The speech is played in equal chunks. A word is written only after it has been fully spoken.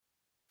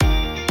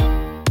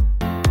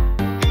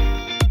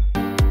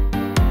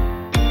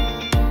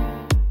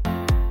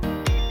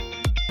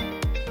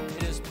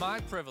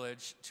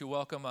privilege to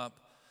welcome up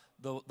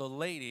the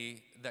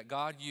lady that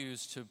God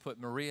used to put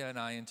Maria and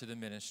I into the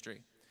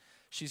ministry.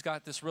 She's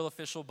got this real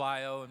official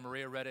bio, and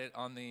Maria read it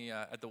on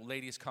at the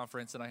ladies'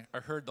 conference, and I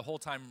heard the whole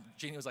time,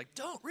 Jeannie was like,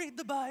 don't read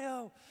the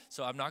bio.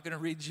 So I'm not going to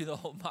read you the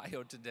whole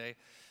bio today,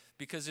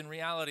 because in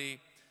reality,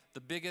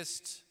 the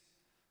biggest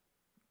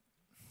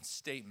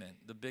statement,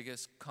 the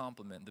biggest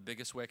compliment, the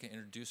biggest way I can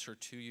introduce her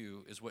to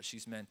you is what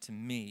she's meant to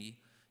me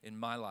in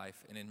my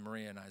life and in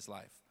Maria and I's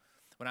life.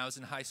 When I was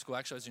in high school,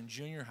 actually I was in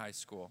junior high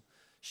school,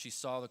 she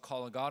saw the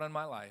call of God on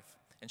my life,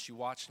 and she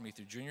watched me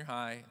through junior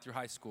high, through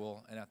high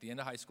school, and at the end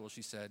of high school,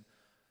 she said,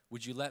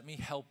 would you let me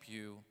help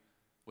you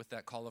with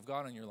that call of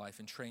God on your life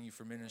and train you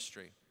for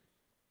ministry?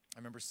 I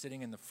remember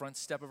sitting in the front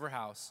step of her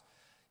house.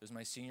 It was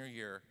my senior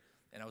year,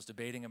 and I was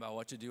debating about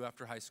what to do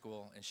after high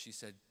school, and she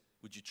said,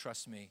 would you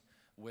trust me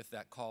with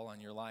that call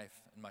on your life?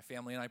 And my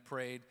family and I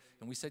prayed,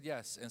 and we said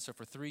yes. And so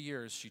for 3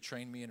 years, she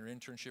trained me in her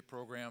internship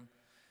program,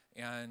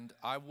 and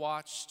I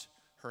watched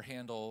her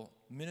handle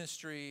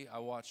ministry. I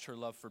watched her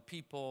love for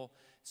people.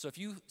 So if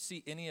you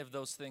see any of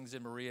those things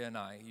in Maria and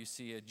I, you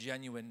see a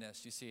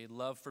genuineness, you see a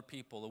love for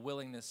people, a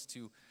willingness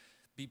to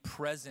be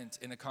present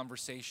in a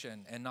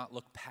conversation and not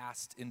look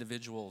past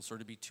individuals or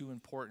to be too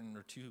important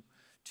or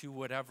too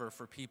whatever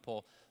for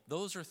people.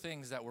 Those are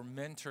things that were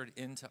mentored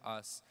into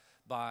us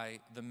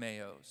by the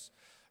Mayos.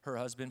 Her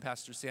husband,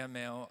 Pastor Sam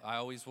Mayo, I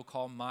always will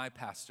call my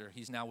pastor.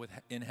 He's now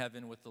in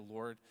heaven with the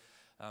Lord.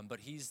 But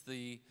he's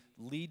the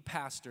lead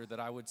pastor that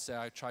I would say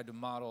I tried to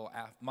model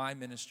my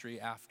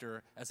ministry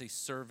after as a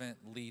servant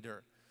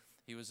leader.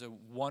 He was a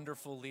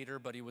wonderful leader,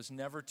 but he was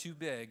never too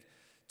big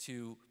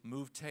to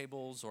move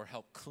tables or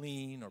help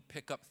clean or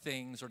pick up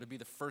things or to be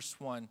the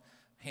first one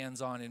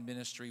hands-on in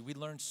ministry. We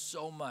learned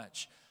so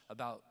much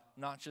about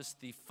not just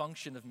the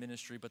function of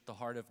ministry, but the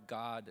heart of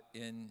God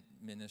in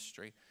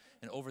ministry.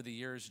 And over the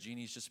years,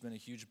 Jeannie's just been a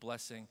huge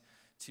blessing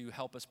to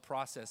help us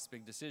process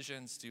big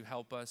decisions, to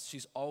help us.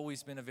 She's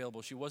always been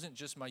available. She wasn't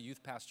just my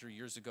youth pastor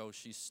years ago.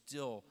 She's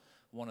still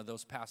one of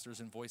those pastors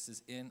and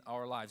voices in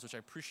our lives, which I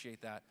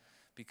appreciate that,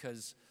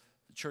 because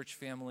the church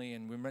family,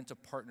 and we're meant to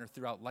partner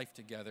throughout life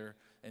together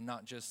and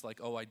not just like,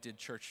 oh, I did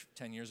church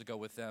 10 years ago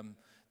with them.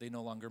 They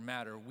no longer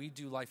matter. We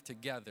do life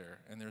together,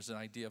 and there's an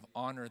idea of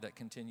honor that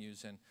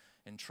continues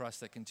and trust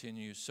that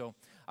continues. So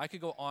I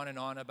could go on and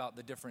on about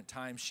the different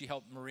times. She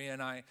helped Maria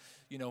and I,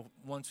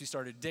 once we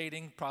started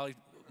dating, probably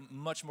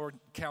much more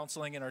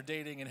counseling in our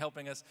dating and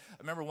helping us. I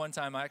remember one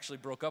time I actually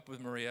broke up with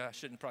Maria. I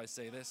shouldn't probably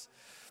say this.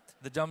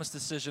 The dumbest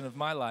decision of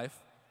my life.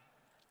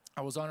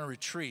 I was on a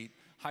retreat,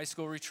 high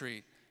school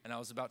retreat, and I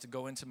was about to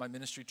go into my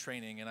ministry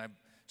training, and I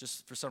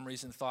just, for some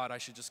reason, thought I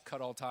should just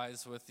cut all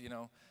ties with,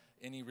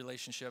 any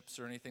relationships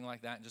or anything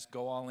like that and just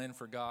go all in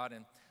for God.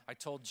 And I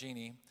told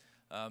Jeannie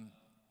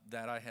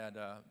that I had,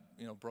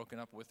 broken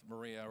up with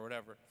Maria or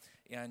whatever.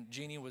 And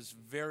Jeannie was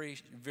very,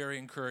 very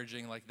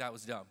encouraging, like that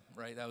was dumb,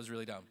 right? That was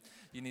really dumb.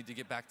 You need to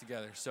get back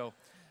together. So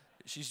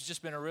she's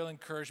just been a real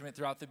encouragement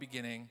throughout the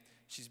beginning.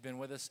 She's been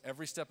with us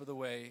every step of the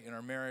way in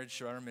our marriage,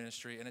 throughout our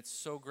ministry, and it's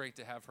so great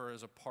to have her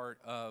as a part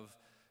of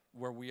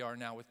where we are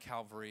now with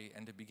Calvary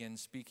and to begin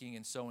speaking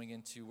and sowing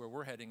into where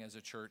we're heading as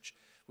a church.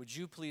 Would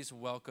you please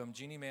welcome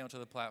Jeannie Mayo to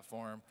the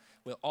platform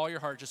with all your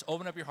heart. Just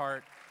open up your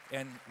heart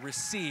and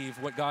receive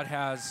what God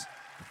has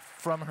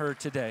from her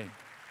today.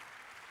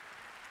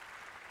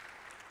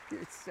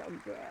 You're so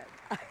good.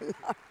 I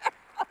love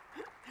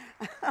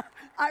it.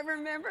 I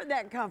remember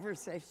that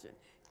conversation.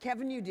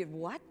 Kevin, you did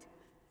what?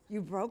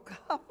 You broke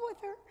up with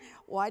her?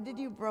 Why did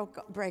you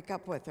break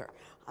up with her?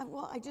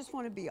 I just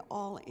want to be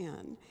all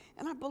in.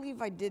 And I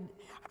believe I did.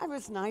 I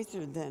was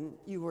nicer than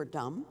you were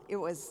dumb. It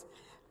was,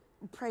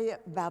 pray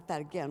about that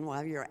again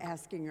while you're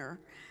asking her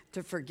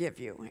to forgive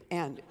you.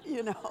 And,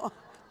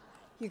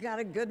 you got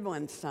a good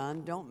one,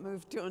 son. Don't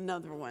move to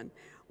another one.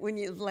 When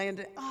you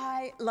landed,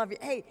 I love you.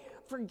 Hey,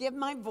 forgive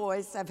my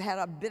voice. I've had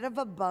a bit of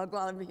a bug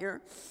while I'm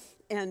here.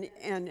 And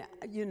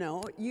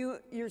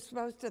you're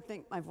supposed to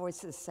think my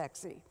voice is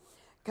sexy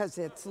because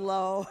it's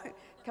low.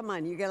 Come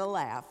on, you got to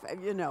laugh.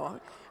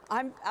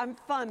 I'm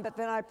fun, but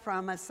then I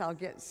promise I'll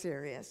get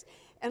serious.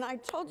 And I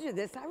told you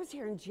this. I was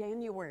here in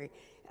January.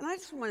 And I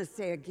just want to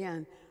say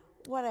again,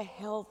 what a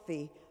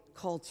healthy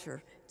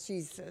culture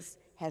Jesus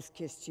has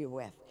kissed you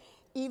with.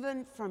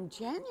 Even from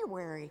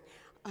January,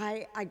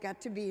 I got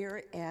to be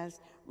here,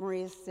 as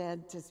Maria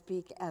said, to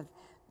speak at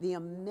the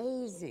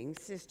amazing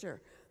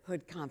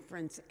Sisterhood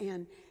Conference.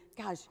 And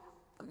gosh,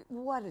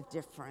 what a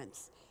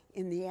difference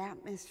in the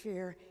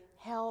atmosphere,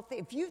 health.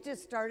 If you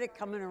just started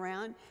coming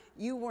around,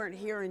 you weren't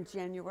here in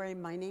January.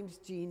 My name's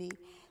Jeannie,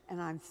 and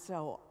I'm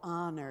so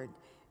honored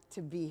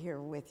to be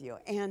here with you.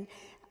 And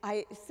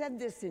I said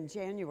this in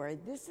January.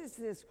 This is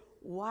this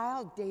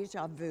wild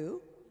deja vu.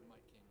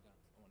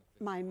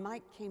 My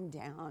mic came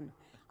down.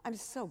 I'm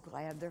so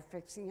glad they're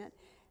fixing it.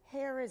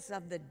 Hair is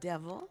of the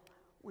devil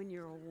when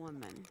you're a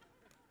woman.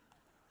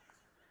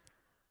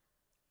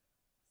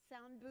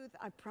 Sound booth,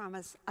 I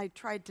promise. I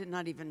tried to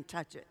not even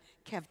touch it.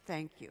 Kev,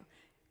 thank you.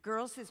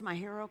 Girls, is my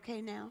hair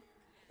okay now?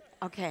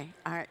 Okay,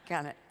 all right,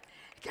 got it.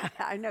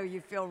 I know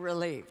you feel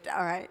relieved,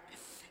 all right.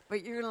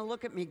 but you're going to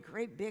look at me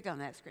great big on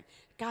that screen.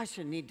 Gosh,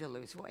 I need to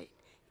lose weight.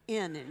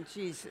 In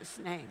Jesus'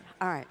 name.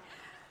 All right.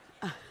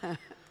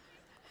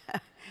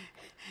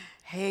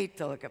 Hate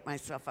to look at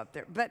myself up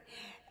there. But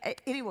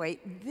anyway,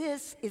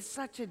 this is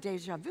such a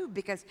deja vu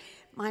because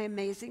my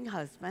amazing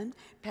husband,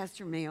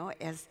 Pastor Mayo,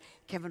 as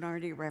Kevin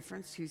already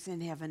referenced, who's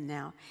in heaven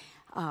now,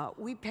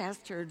 we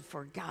pastored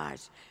for,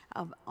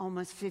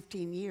 almost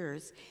 15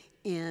 years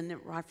in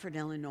Rockford,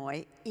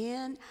 Illinois,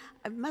 it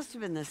must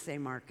have been the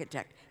same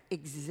architect,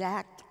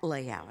 exact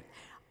layout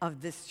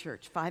of this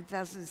church,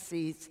 5,000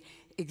 seats,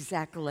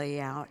 exact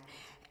layout.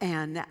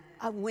 And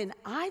when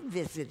I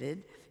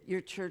visited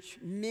your church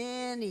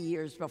many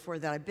years before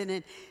that, I've been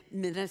in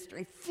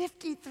ministry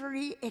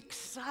 53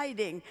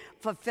 exciting,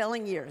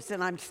 fulfilling years,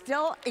 and I'm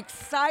still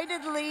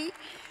excitedly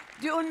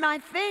doing my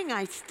thing.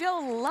 I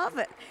still love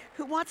it.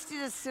 Who wants to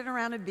just sit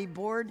around and be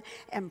bored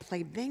and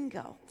play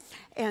bingo?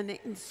 And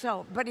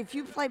so, but if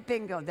you play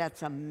bingo,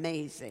 that's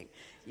amazing.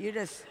 You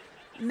just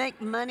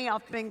make money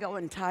off bingo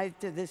and tithe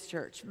to this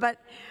church. But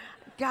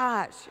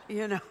gosh,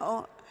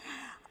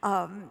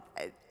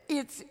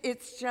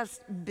 it's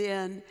just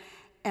been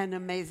an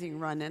amazing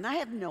run. And I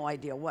have no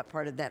idea what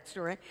part of that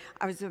story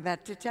I was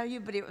about to tell you,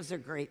 but it was a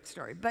great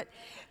story. But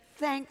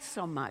thanks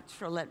so much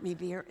for letting me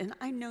be here. And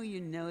I know you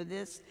know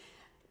this,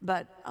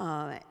 but,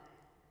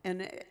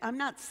 and I'm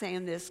not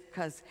saying this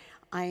because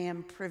I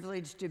am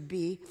privileged to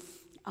be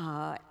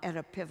at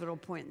a pivotal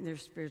point in their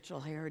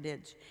spiritual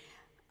heritage.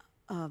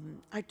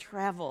 I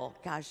travel,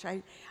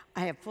 I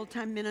have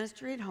full-time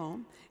ministry at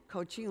home,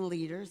 coaching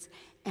leaders,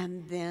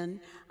 and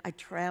then I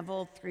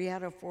travel 3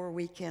 out of 4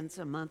 weekends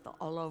a month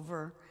all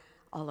over.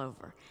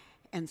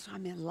 And so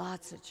I'm in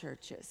lots of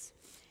churches.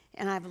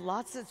 And I have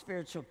lots of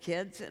spiritual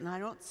kids, and I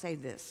don't say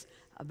this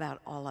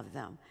about all of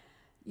them.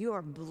 You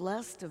are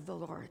blessed of the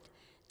Lord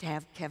to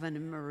have Kevin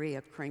and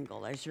Maria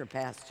Kringle as your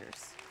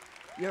pastors.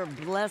 You're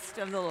blessed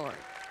of the Lord.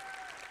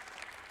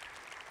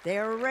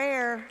 They're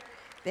rare.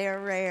 They're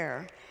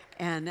rare.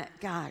 And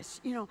gosh,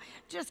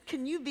 just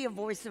can you be a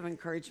voice of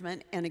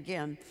encouragement? And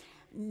again,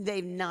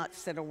 they've not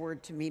said a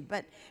word to me,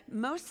 but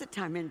most of the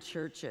time in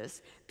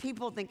churches,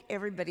 people think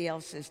everybody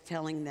else is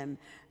telling them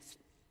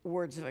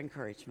words of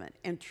encouragement.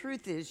 And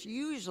truth is,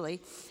 usually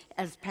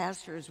as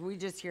pastors, we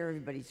just hear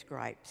everybody's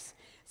gripes.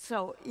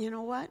 So you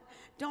know what?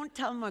 Don't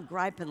tell them a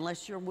gripe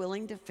unless you're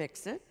willing to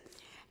fix it.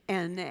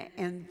 And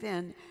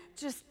then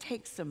just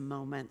take some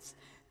moments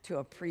to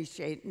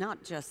appreciate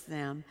not just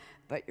them,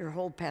 but your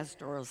whole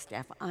pastoral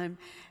staff.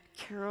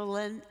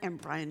 Carolyn and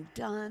Brian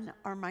Dunn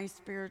are my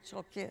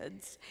spiritual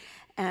kids.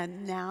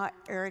 And now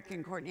Eric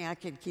and Courtney, I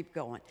can keep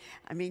going.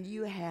 I mean,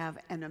 you have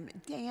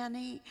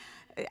Danny,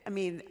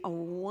 a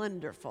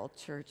wonderful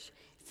church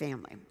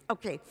family.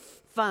 Okay,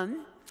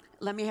 fun.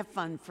 Let me have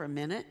fun for a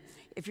minute.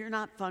 If you're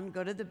not fun,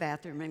 go to the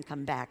bathroom and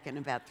come back in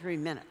about 3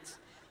 minutes.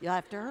 You'll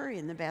have to hurry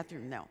in the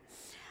bathroom, though.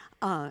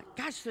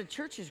 The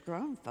church has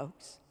grown,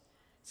 folks,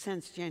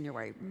 since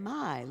January.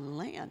 My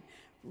land,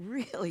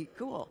 really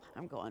cool.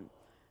 I'm going,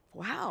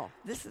 wow,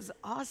 this is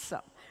awesome,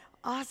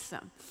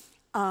 awesome.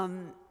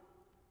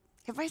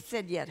 Have I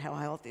said yet how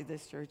healthy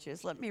this church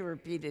is? Let me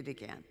repeat it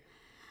again.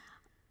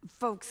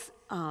 Folks,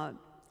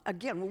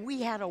 again,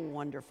 we had a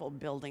wonderful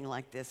building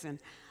like this, and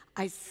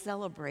I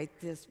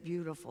celebrate this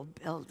beautiful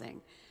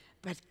building.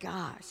 But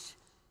gosh,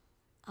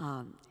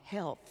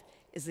 health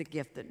is a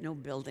gift that no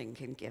building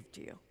can give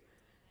to you.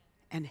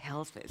 And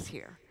health is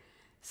here.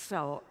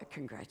 So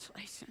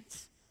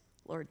congratulations.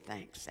 Lord,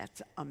 thanks.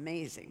 That's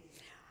amazing.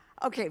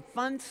 Okay,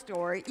 fun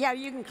story. Yeah,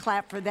 you can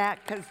clap for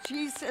that because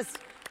Jesus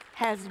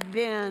has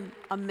been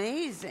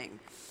amazing.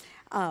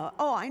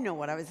 I know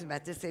what I was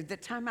about to say. The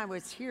time I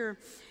was here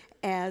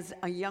as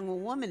a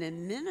young woman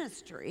in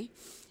ministry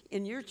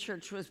in your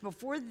church was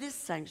before this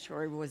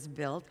sanctuary was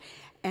built,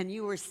 and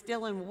you were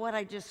still in what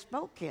I just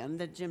spoke in,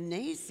 the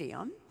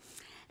gymnasium.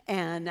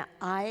 And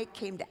I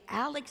came to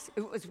Alex.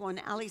 It was when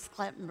Alex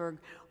Klattenberg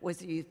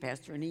was a youth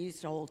pastor, and he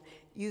used to hold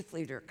youth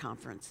leader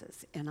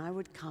conferences. And I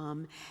would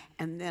come,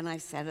 and then I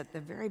sat at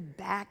the very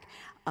back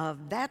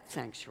of that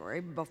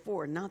sanctuary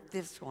before, not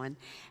this one,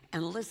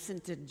 and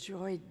listened to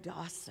Joy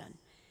Dawson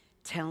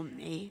tell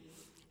me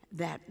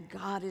that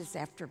God is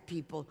after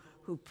people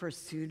who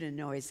pursue to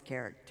know his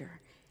character.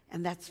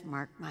 And that's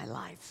marked my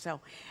life.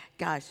 So,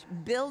 gosh,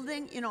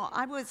 building,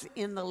 I was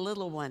in the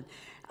little one.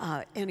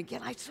 And again,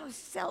 I so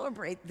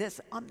celebrate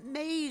this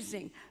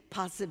amazing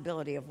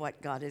possibility of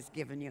what God has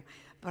given you.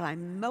 But I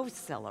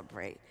most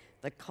celebrate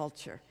the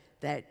culture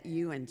that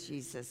you and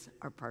Jesus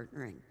are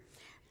partnering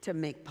to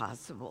make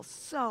possible.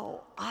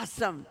 So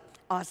awesome,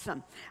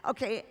 awesome.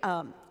 Okay,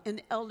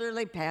 an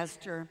elderly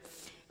pastor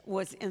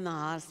was in the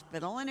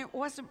hospital, and it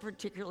wasn't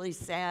particularly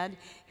sad.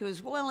 He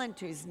was well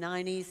into his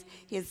 90s.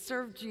 He had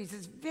served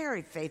Jesus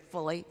very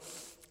faithfully,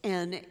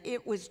 and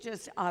it was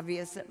just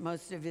obvious that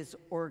most of his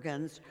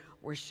organs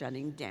were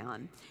shutting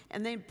down.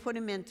 And they put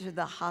him into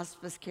the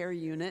hospice care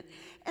unit,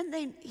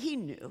 and he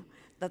knew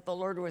that the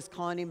Lord was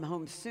calling him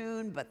home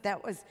soon, but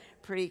that was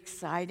pretty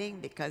exciting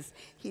because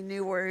he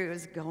knew where he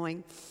was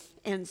going.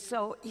 And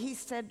so he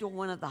said to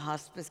one of the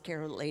hospice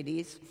care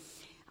ladies,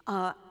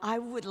 I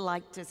would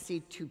like to see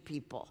two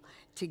people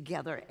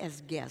together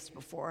as guests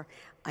before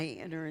I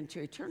enter into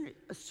eternity.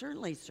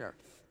 Certainly, sir,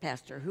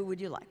 Pastor, who would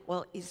you like?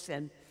 Well, he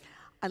said,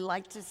 I'd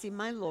like to see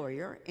my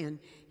lawyer. And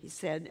he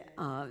said,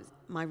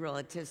 my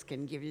relatives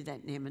can give you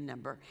that name and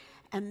number.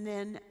 And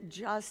then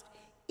just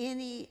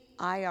any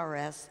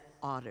IRS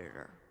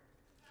auditor.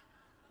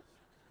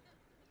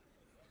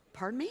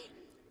 Pardon me?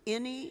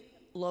 Any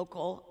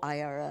local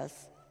IRS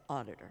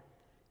auditor.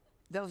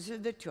 Those are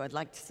the two. I'd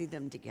like to see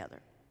them together.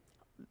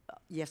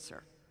 Yes,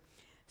 sir.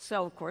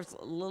 So, of course,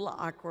 a little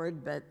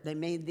awkward, but they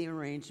made the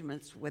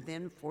arrangements.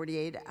 Within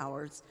 48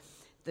 hours,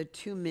 the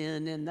two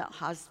men in the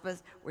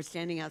hospice were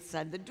standing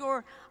outside the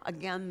door.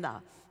 Again,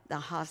 the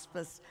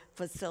hospice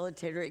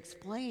facilitator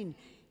explained,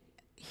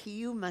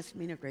 you must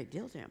mean a great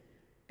deal to him,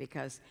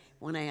 because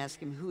when I asked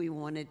him who he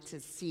wanted to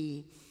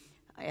see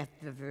at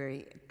the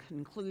very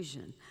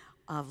conclusion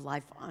of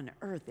life on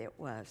earth, it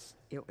was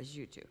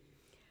you two.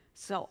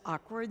 So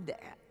awkward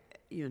that,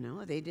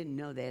 they didn't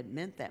know they had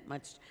meant that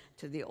much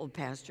to the old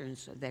pastor, and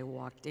so they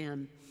walked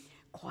in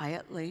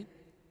quietly,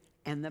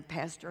 and the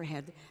pastor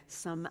had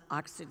some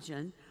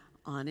oxygen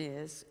on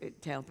his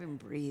to help him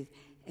breathe,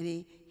 and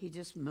he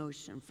just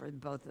motioned for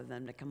both of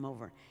them to come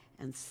over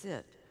and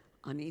sit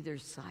on either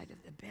side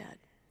of the bed,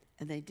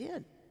 and they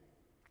did.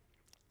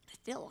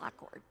 Still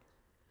awkward.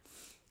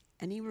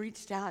 And he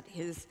reached out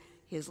his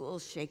little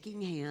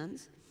shaking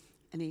hands,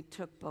 and he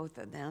took both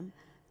of them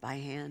by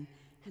hand,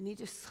 and he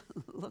just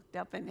looked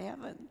up in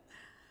heaven,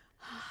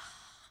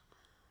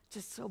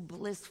 just so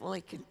blissfully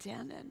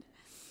contented.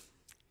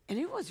 And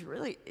it was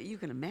really, you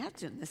can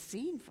imagine the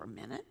scene for a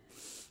minute.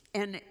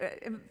 And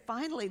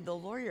finally, the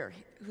lawyer,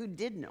 who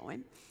did know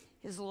him,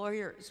 his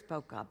lawyer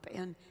spoke up,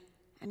 and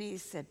he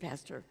said,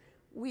 Pastor,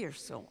 we are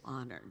so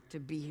honored to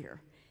be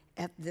here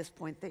at this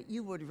point that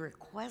you would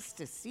request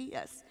to see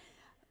us.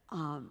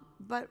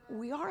 But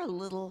we are a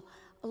little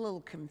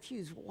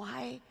confused.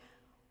 Why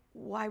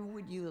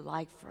would you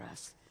like for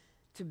us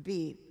to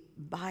be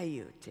by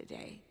you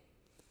today?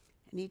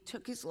 And he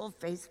took his little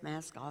face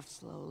mask off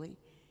slowly,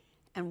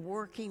 and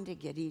working to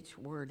get each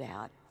word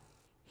out,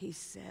 he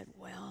said,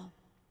 well,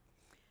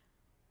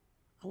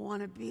 I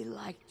want to be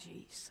like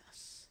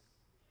Jesus.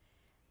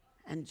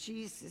 And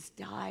Jesus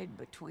died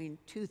between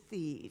two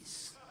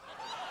thieves.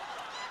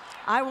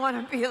 I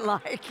want to be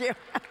like him.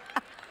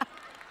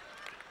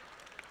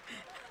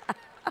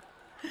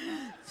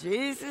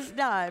 Jesus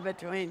died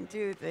between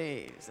two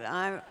thieves.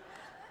 I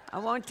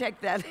won't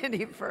take that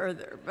any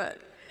further, but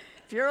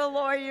if you're a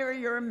lawyer,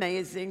 you're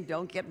amazing.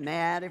 Don't get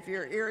mad. If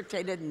you're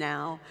irritated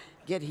now,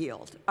 get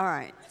healed. All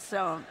right,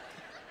 so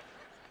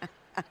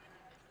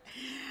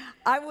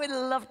I would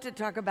love to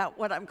talk about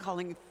what I'm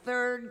calling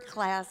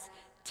third-class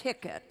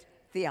ticket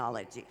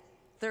theology.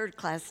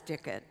 Third-class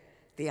ticket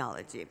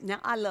theology. Now,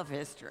 I love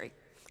history.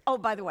 Oh,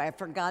 by the way,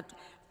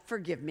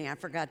 forgive me, I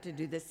forgot to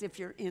do this. If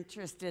you're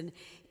interested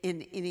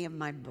in any of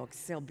my books,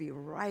 they'll be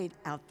right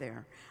out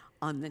there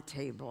on the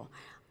table.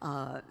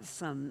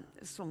 Some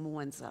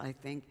ones that I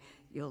think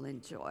you'll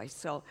enjoy.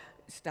 So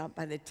stop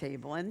by the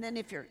table. And then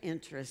if you're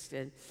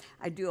interested,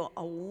 I do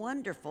a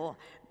wonderful,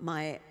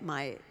 my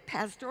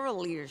pastoral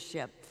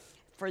leadership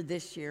for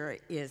this year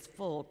is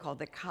full, called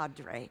the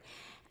Cadre.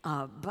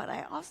 But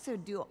I also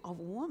do a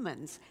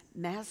woman's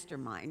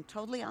mastermind,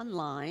 totally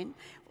online,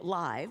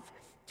 live,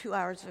 2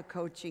 hours of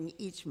coaching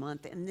each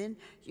month, and then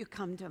you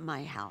come to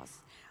my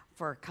house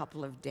for a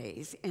couple of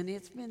days. And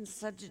it's been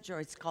such a joy.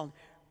 It's called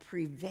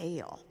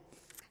Prevail.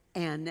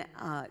 And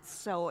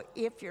so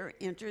if you're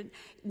interested,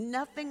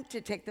 nothing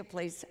to take the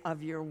place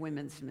of your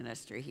women's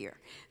ministry here.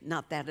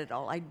 Not that at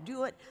all. I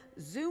do it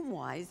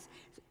Zoom-wise,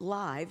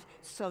 live,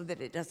 so that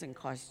it doesn't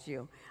cost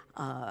you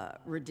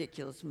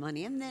ridiculous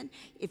money. And then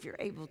if you're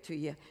able to,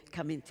 you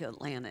come into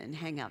Atlanta and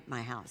hang out at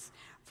my house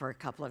for a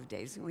couple of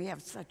days. And we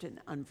have such an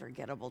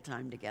unforgettable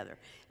time together.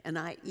 And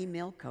I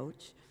email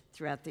Coach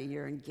throughout the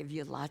year and give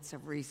you lots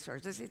of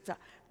resources. It's a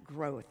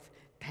growth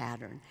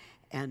pattern.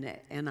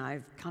 And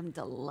I've come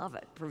to love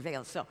it,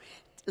 Prevail. So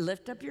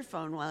lift up your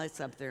phone while it's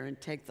up there and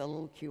take the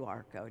little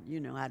QR code. You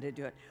know how to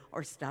do it.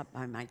 Or stop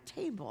by my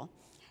table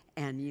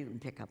and you can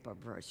pick up a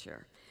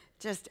brochure.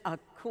 Just a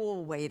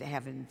cool way to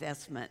have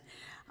investment.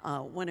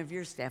 One of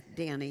your staff,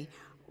 Danny,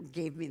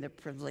 gave me the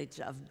privilege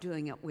of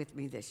doing it with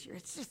me this year.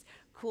 It's just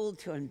cool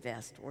to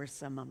invest where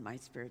some of my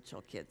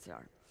spiritual kids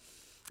are.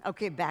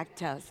 Okay, back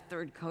to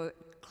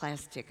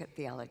third-class ticket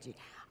theology.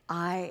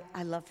 I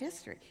love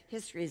history.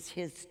 History is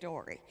his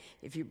story,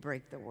 if you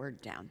break the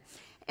word down.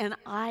 And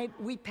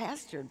we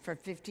pastored for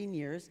 15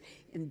 years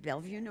in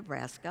Bellevue,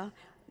 Nebraska,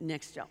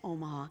 next to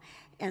Omaha.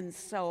 And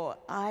so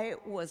I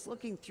was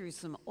looking through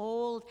some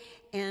old,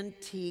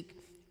 antique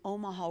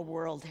Omaha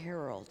World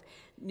Herald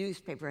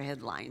newspaper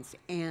headlines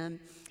and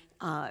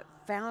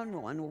found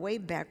one way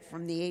back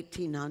from the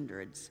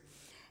 1800s.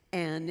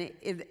 And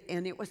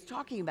it was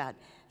talking about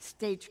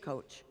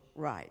stagecoach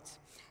rides.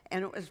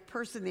 And it was a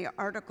person, the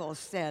article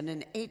said in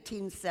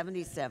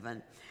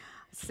 1877,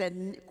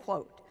 said,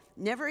 quote,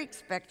 "Never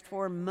expect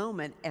for a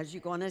moment as you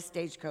go on a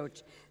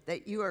stagecoach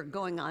that you are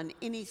going on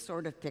any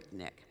sort of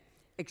picnic.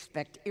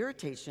 expect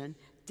irritation,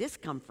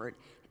 discomfort,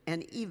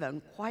 and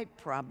even quite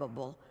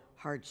probable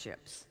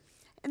hardships.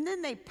 And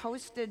then they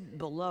posted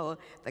below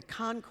the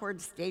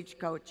Concord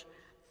Stagecoach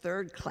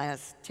third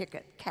class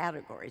ticket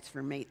categories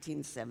from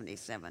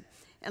 1877.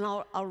 And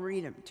I'll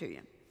read them to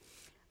you.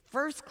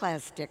 First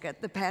class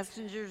ticket, the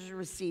passengers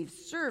received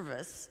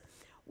service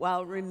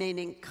while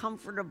remaining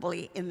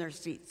comfortably in their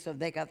seats. So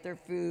they got their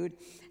food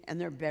and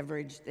their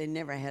beverage. They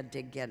never had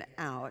to get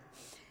out.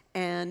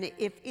 And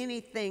if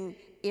anything,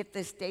 if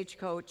the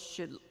stagecoach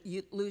should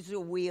lose a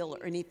wheel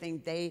or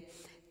anything, they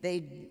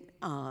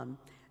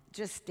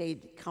just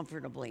stayed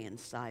comfortably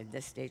inside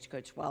the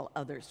stagecoach while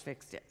others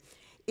fixed it.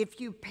 If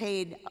you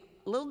paid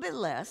a little bit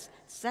less,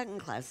 second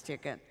class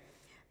ticket,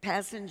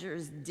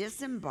 passengers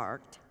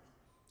disembarked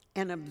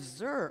and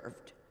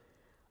observed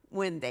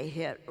when they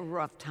hit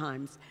rough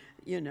times.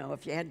 You know,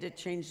 if you had to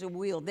change the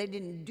wheel, they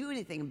didn't do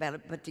anything about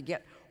it, but to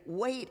get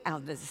weight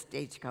out of the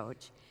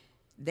stagecoach,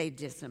 they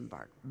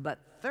disembarked. But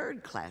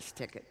third class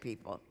ticket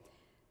people,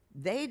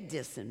 they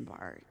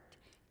disembarked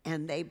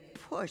and they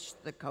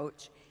pushed the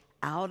coach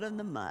out of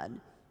the mud,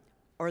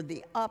 or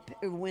it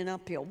went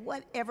uphill,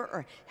 whatever,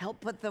 or help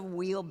put the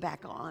wheel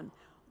back on,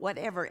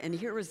 whatever. And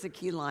here was the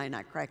key line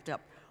I cracked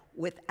up: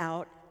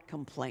 without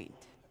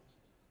complaint.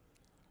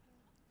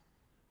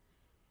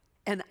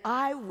 And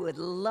I would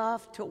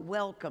love to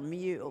welcome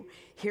you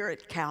here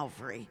at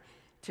Calvary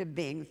to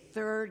being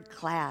third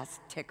class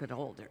ticket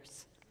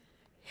holders.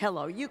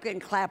 Hello, you can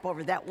clap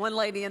over that. One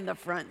lady in the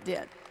front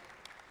did.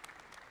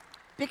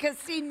 Because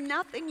see,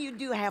 nothing you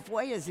do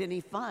halfway is any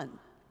fun.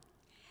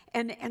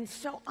 And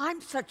so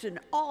I'm such an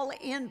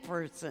all-in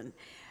person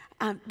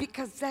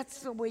because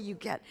that's the way you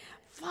get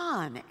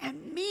fun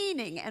and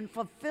meaning and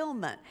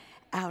fulfillment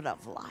out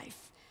of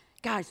life.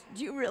 Guys,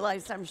 do you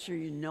realize, I'm sure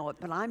you know it,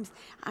 but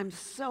I'm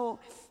so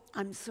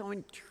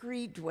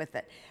intrigued with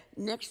it.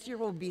 Next year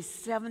will be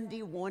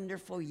 70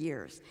 wonderful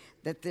years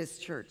that this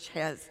church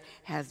has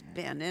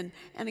been,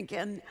 and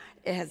again,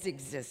 it has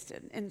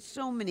existed. And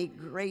so many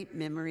great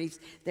memories.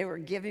 They were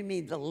giving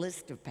me the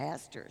list of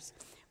pastors.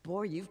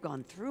 Boy, you've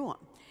gone through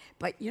them.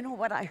 But you know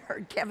what I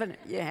heard, Kevin?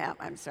 You have,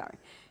 I'm sorry.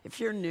 If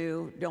you're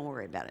new, don't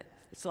worry about it.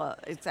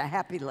 It's a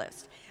happy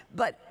list.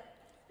 But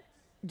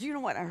do you know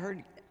what I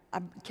heard?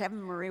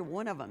 Kevin Murray,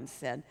 one of them,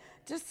 said,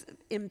 just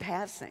in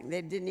passing,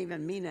 they didn't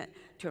even mean it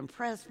to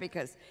impress,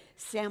 because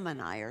Sam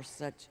and I are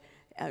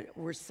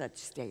we're such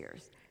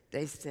stayers.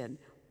 They said,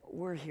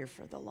 we're here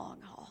for the long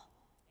haul.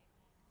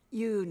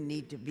 You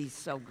need to be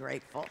so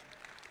grateful.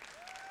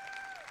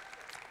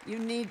 You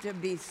need to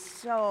be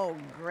so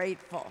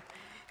grateful.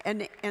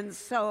 And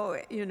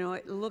so, you know,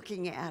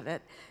 looking at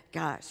it,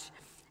 gosh,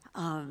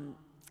 I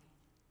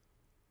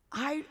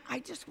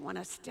just want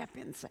to step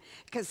inside.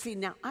 Because, see,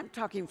 now I'm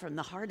talking from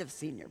the heart of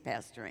senior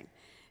pastoring.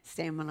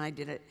 Sam and I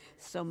did it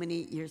so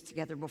many years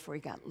together before he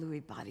got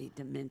Lewy body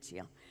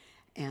dementia.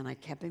 And I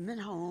kept him at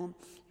home.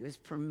 He was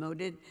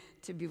promoted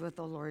to be with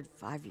the Lord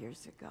 5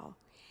 years ago.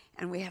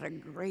 And we had a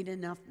great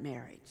enough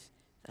marriage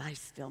that I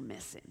still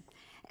miss him.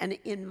 And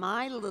in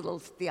my little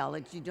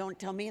theology, don't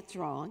tell me it's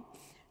wrong,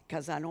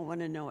 because I don't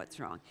want to know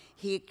it's wrong.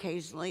 He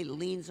occasionally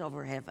leans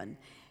over heaven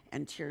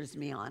and cheers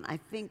me on. I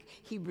think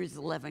Hebrews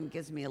 11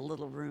 gives me a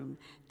little room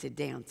to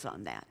dance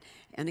on that.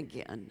 And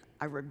again,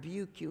 I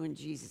rebuke you in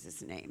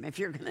Jesus' name. If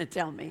you're going to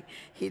tell me,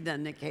 he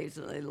doesn't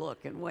occasionally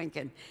look and wink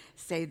and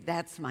say,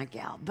 that's my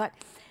gal. But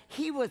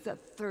he was a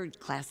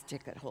third-class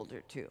ticket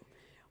holder, too.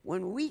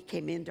 When we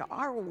came into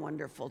our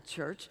wonderful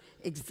church,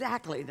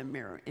 exactly the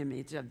mirror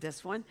image of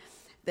this one,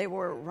 they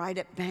were right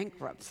at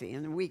bankruptcy,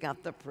 and we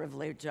got the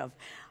privilege of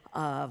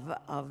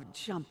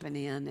jumping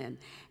in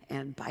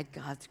and by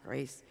God's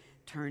grace,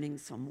 turning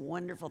some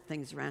wonderful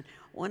things around.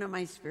 One of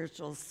my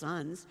spiritual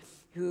sons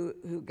who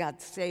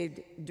got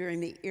saved during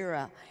the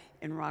era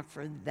in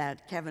Rockford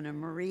that Kevin and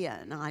Maria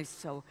and I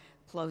so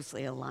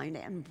closely aligned,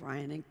 and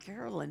Brian and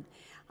Carolyn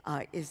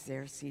is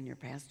their senior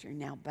pastor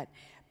now. But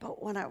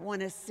what I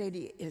want to say to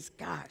you is,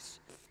 gosh,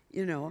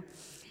 you know,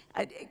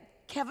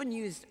 Kevin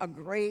used a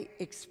great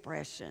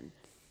expression,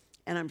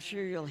 and I'm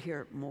sure you'll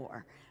hear it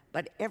more,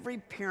 but every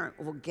parent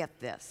will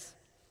get this.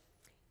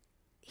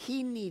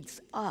 He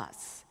needs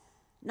us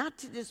not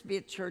to just be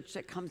a church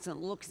that comes and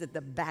looks at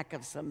the back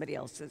of somebody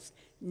else's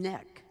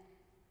neck,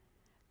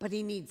 but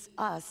he needs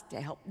us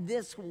to help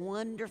this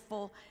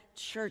wonderful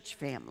church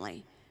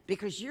family,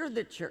 because you're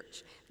the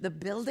church. The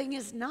building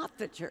is not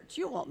the church.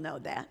 You all know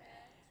that.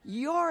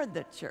 You're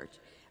the church.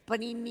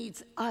 But he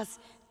needs us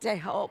to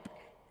help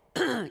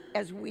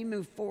as we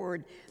move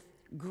forward,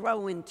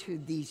 grow into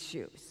these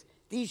shoes.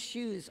 These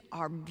shoes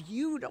are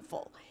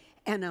beautiful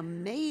and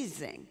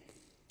amazing,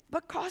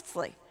 but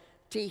costly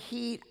to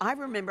heat. I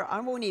remember, I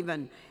won't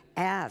even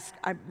ask,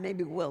 I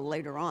maybe will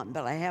later on,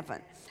 but I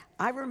haven't.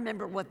 I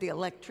remember what the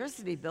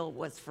electricity bill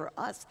was for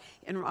us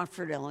in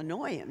Rockford,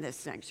 Illinois, in this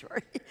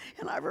sanctuary.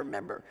 And I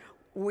remember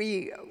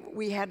we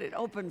had it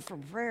open for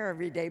prayer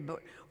every day, but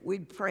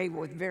we'd pray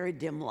with very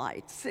dim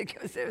lights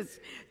because it was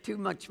too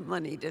much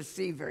money to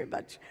see very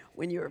much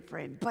when you were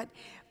praying. But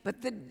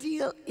the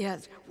deal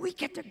is, we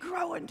get to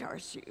grow into our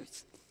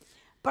shoes.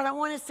 But I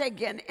want to say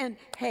again, and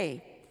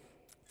hey,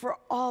 for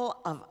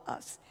all of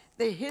us,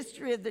 the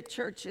history of the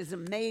church is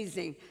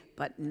amazing,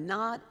 but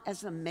not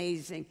as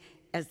amazing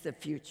as the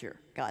future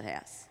God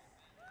has.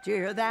 Do you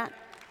hear that?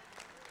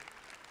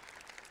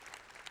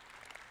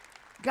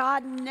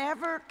 God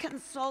never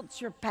consults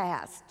your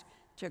past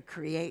to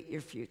create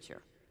your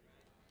future.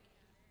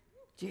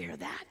 Do you hear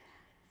that?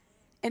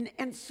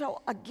 And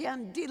so,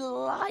 again,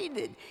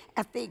 delighted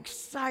at the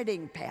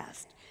exciting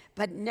past.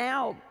 But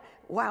now,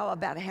 wow,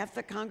 about half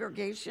the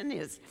congregation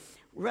is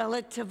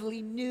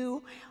relatively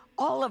new.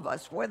 All of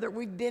us, whether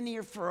we've been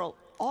here for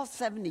all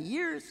 70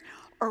 years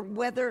or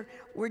whether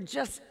we're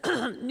just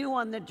new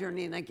on the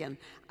journey. And again,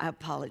 I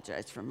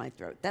apologize for my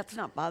throat. That's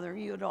not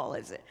bothering you at all,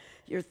 is it?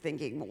 You're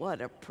thinking, what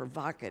a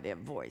provocative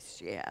voice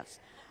she has.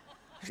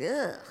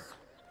 Ugh,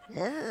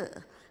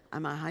 ugh.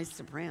 I'm a high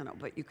soprano,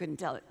 but you couldn't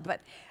tell it.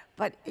 But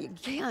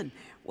again,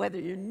 whether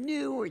you're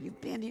new or you've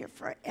been here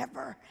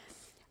forever,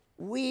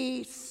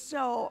 we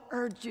so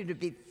urge you to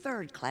be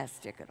third-class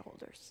ticket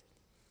holders.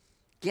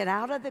 Get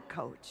out of the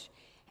coach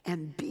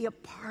and be a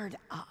part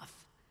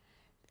of.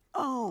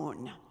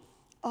 Own.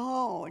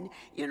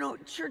 You know,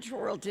 church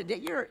world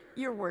today,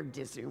 your word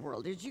Disney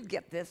World is, you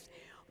get this.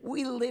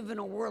 We live in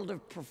a world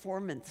of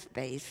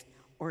performance-based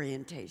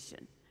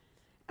orientation.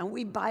 And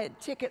we buy a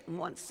ticket and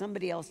want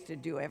somebody else to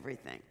do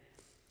everything.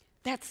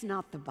 That's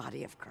not the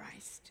body of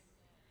Christ.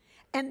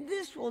 And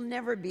this will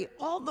never be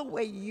all the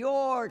way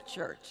your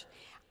church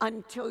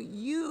until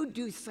you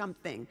do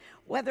something,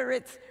 whether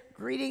it's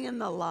greeting in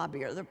the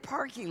lobby or the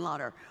parking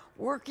lot or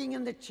working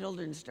in the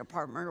children's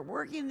department or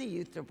working in the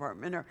youth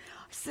department or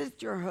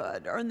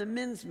sisterhood or in the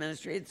men's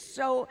ministry.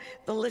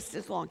 The list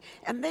is long.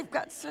 And they've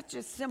got such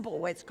a simple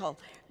way. It's called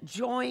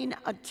Join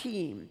a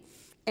Team.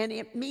 And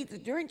it meets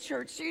during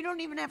church, so you don't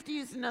even have to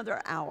use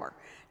another hour.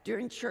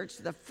 During church,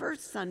 the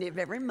first Sunday of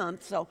every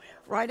month, so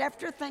right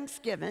after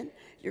Thanksgiving,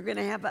 you're going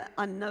to have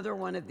another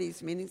one of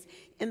these meetings.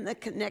 In the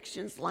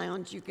Connections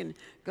Lounge, you can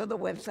go to the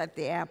website,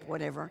 the app,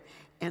 whatever,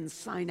 and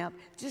sign up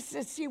just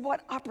to see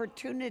what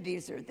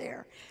opportunities are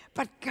there.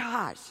 But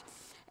gosh,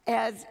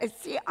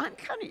 see, I'm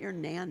kind of your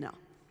nana.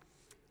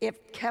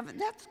 If Kevin,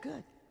 that's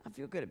good. I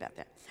feel good about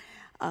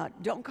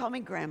that. Don't call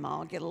me grandma.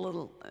 I'll get a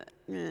little,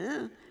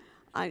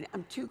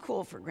 I'm too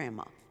cool for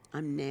grandma.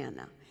 I'm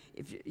Nana.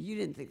 If you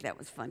didn't think that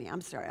was funny,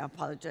 I'm sorry. I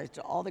apologize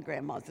to all the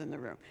grandmas in the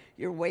room.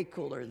 You're way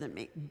cooler than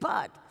me.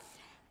 But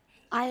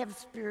I have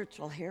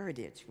spiritual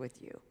heritage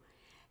with you.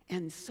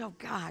 And so,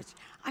 gosh,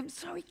 I'm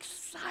so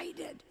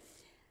excited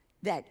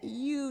that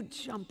you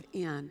jump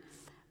in,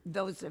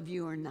 those of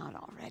you who are not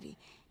already,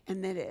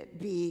 and that it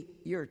be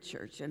your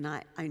church. And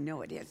I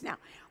know it is. Now,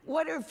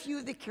 what are a few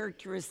of the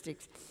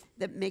characteristics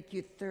that make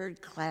you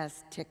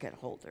third-class ticket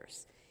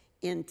holders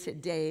in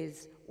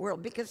today's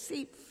world? Because,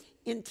 see,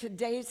 in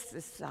today's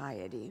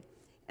society,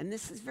 and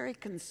this is very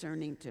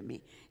concerning to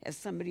me as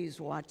somebody who's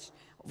watched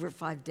over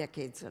 5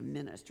 decades of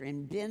ministry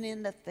and been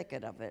in the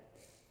thicket of it,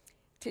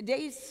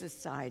 today's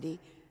society,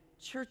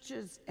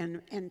 churches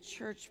and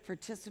church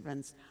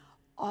participants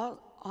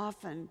all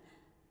often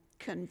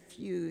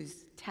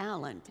confuse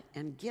talent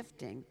and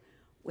gifting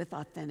with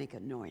authentic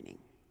anointing.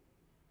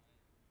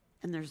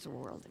 And there's a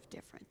world of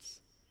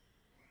difference.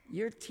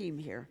 Your team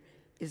here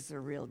is the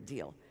real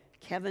deal.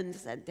 Kevin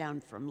sat down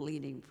from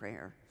leading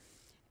prayer,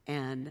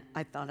 and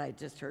I thought I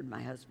just heard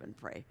my husband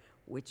pray,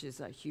 which is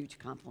a huge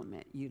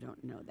compliment. You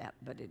don't know that,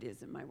 but it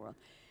is in my world.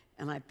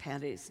 And I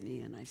patted his knee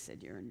and I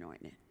said, "You're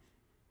anointed."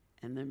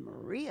 And then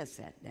Maria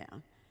sat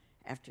down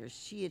after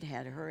she had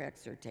had her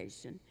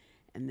exhortation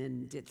and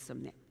then did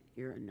some,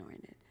 "You're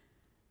anointed."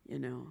 You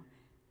know,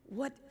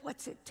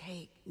 what's it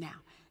take now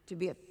to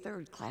be a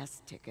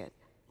third-class ticket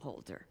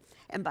holder?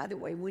 And by the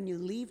way, when you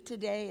leave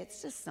today,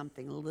 it's just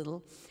something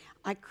little.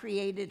 I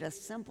created a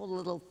simple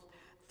little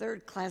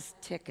third-class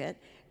ticket,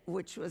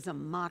 which was a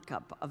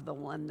mock-up of the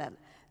one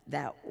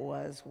that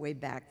was way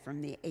back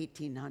from the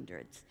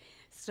 1800s.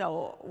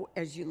 So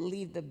as you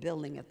leave the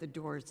building at the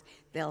doors,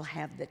 they'll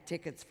have the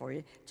tickets for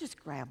you.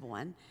 Just grab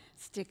one,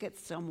 stick it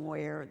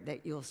somewhere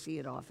that you'll see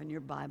it off in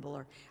your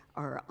Bible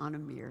or on a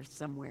mirror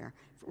somewhere,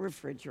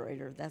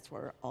 refrigerator. That's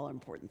where all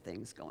important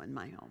things go in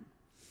my home.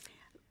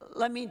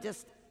 Let me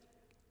just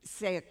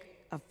say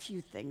a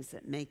few things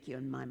that make you,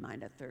 in my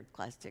mind, a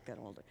third-class ticket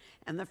holder.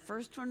 And the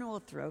first one will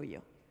throw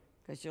you,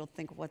 because you'll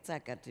think, what's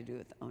that got to do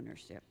with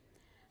ownership?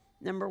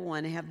 Number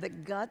one, have the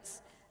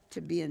guts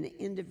to be an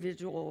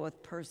individual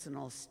with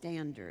personal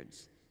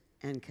standards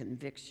and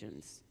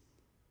convictions,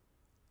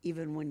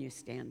 even when you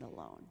stand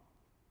alone.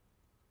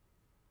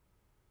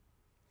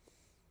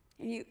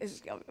 And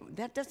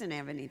that doesn't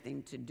have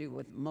anything to do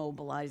with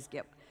mobilize,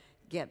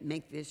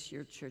 make this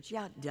your church.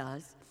 Yeah, it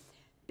does,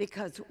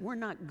 because we're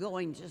not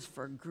going just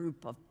for a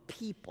group of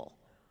people.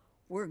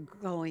 We're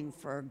going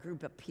for a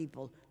group of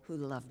people who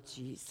love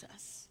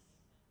Jesus.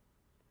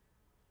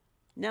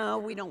 No,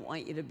 we don't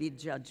want you to be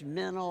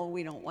judgmental.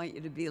 We don't want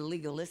you to be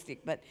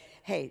legalistic. But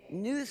hey,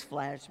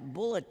 newsflash,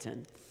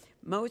 bulletin,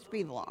 most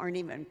people aren't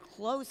even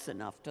close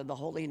enough to the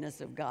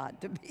holiness of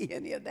God to be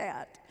any of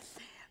that.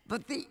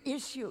 But the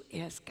issue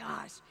is,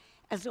 gosh,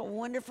 as a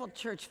wonderful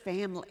church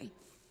family.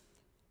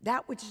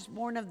 That which is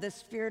born of the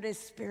Spirit is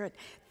spirit.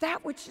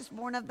 That which is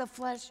born of the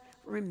flesh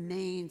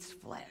remains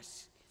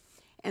flesh.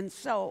 And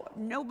so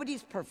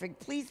nobody's perfect.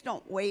 Please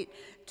don't wait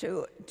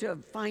to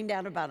find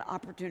out about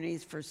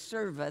opportunities for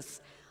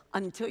service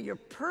until you're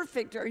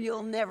perfect, or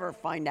you'll never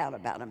find out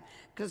about them,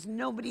 because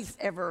nobody's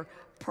ever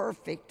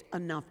perfect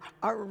enough.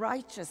 Our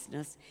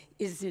righteousness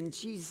is in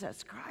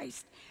Jesus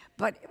Christ.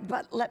 But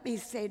let me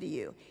say to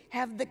you,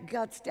 have the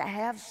guts to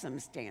have some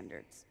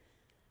standards,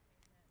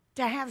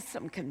 to have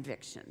some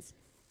convictions.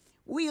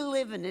 We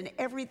live in an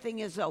everything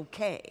is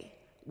okay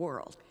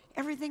world.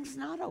 Everything's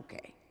not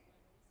okay.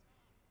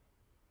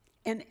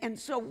 And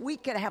so we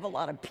could have a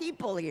lot of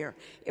people here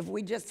if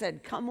we just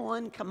said, come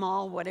on, come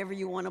all, whatever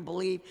you want to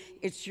believe,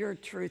 it's your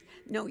truth.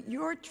 No,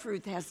 your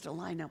truth has to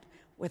line up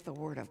with the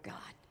Word of God.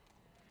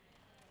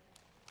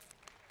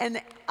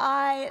 And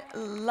I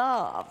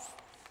love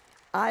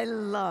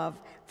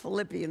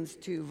Philippians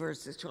 2,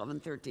 verses 12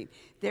 and 13.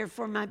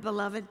 Therefore, my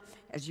beloved,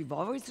 as you've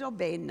always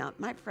obeyed, not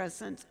my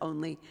presence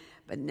only,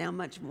 but now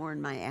much more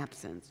in my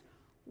absence,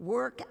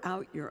 work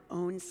out your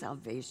own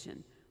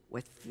salvation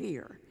with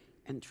fear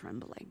and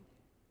trembling.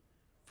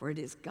 For it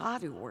is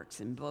God who works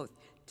in both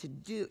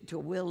to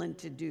will and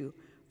to do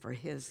for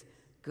his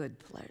good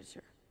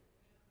pleasure.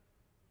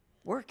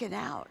 Work it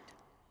out.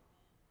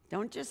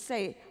 Don't just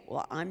say,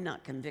 well, I'm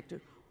not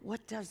convicted.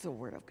 What does the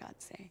Word of God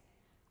say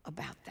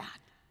about that?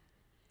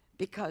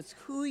 Because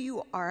who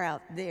you are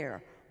out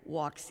there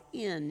walks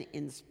in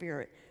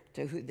spirit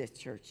to who this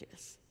church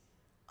is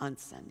on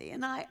Sunday.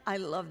 And I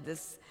love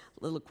this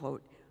little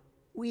quote.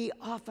 We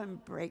often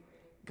break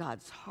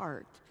God's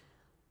heart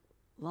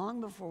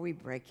long before we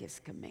break his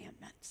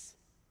commandments.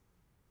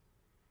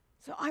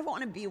 So I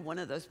want to be one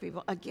of those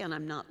people. Again,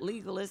 I'm not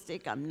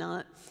legalistic. I'm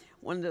not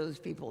one of those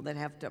people that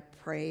have to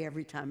pray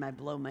every time I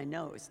blow my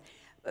nose.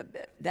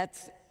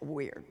 That's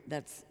weird.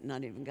 That's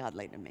not even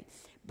godly to me.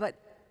 But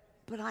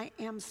I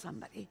am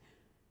somebody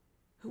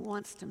who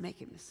wants to make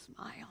him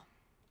smile.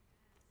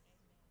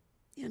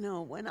 You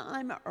know, when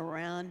I'm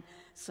around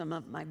some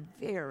of my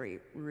very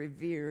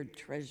revered,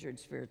 treasured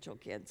spiritual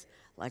kids,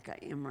 like I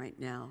am right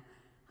now,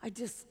 I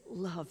just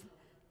love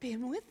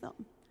being with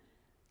them.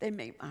 They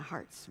make my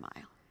heart smile.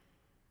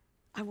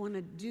 I want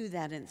to do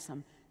that in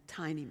some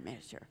tiny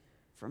measure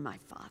for my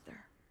Father.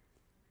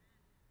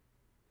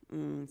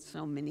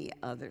 So many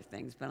other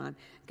things, but I'm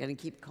going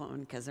to keep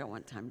going because I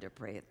want time to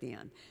pray at the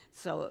end.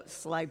 So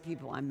slide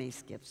people, I may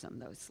skip some of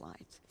those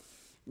slides.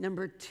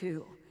 Number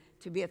 2,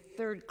 to be a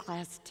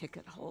third-class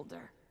ticket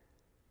holder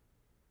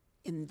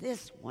in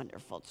this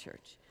wonderful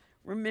church.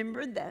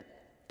 Remember that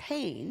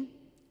pain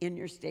in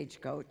your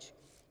stagecoach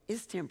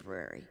is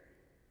temporary,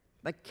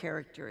 but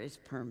character is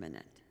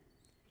permanent.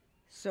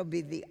 So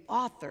be the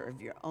author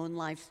of your own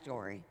life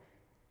story,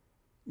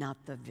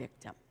 not the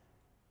victim.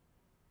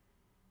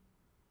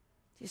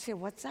 You say,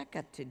 what's that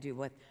got to do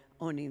with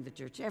owning the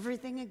church?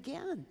 Everything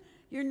again.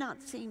 You're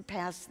not seeing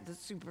past the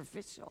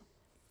superficial.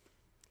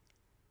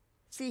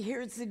 See,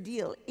 here's the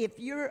deal. If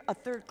you're a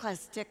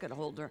third-class ticket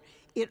holder,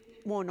 it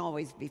won't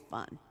always be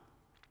fun.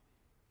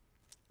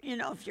 You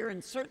know, if you're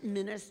in certain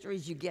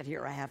ministries, you get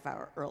here a half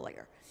hour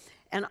earlier.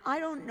 And I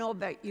don't know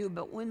about you,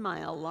 but when my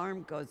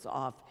alarm goes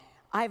off,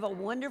 I have a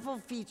wonderful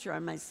feature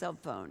on my cell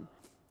phone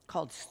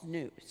called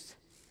snooze.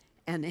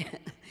 And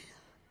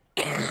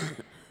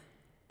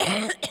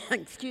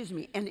excuse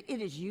me, and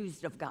it is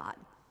used of God.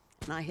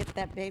 And I hit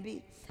that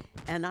baby,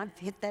 and I've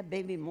hit that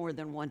baby more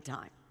than one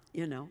time,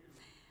 you know.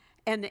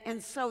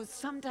 And so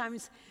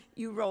sometimes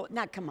you roll,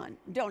 now come on,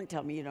 don't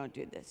tell me you don't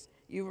do this.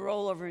 You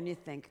roll over and you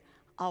think,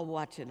 I'll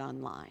watch it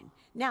online.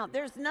 Now,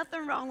 there's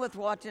nothing wrong with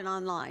watching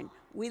online.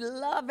 We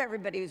love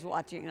everybody who's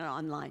watching it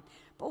online.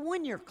 But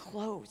when you're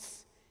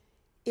close,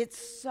 it's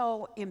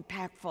so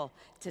impactful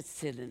to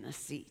sit in a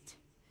seat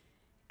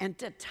and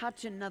to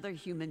touch another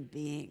human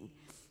being.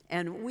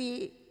 And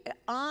we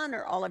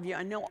honor all of you.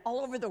 I know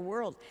all over the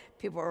world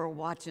people are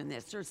watching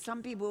this. There's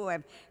some people who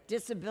have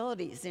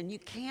disabilities and you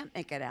can't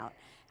make it out.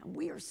 And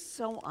we are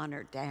so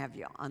honored to have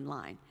you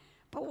online.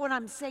 But what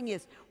I'm saying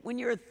is, when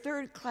you're a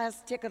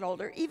third-class ticket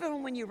holder,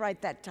 even when you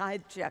write that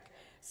tithe check,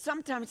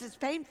 sometimes it's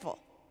painful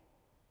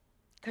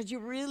because you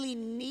really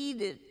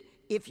need it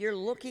if you're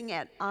looking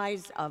at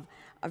eyes of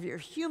your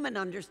human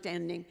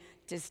understanding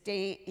to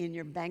stay in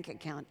your bank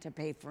account to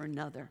pay for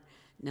another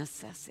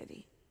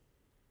necessity.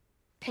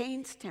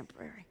 Pain's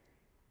temporary.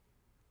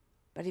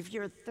 But if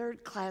you're a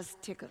third-class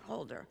ticket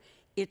holder,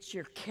 it's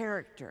your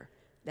character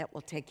that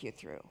will take you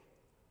through.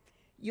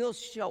 You'll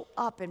show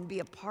up and be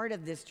a part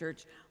of this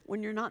church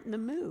when you're not in the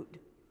mood.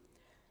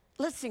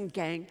 Listen,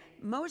 gang,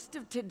 most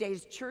of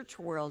today's church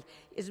world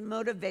is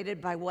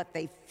motivated by what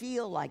they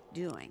feel like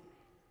doing.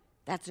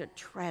 That's a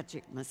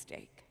tragic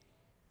mistake.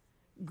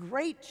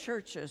 Great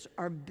churches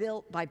are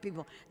built by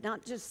people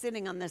not just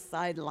sitting on the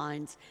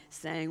sidelines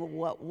saying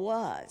what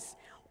was,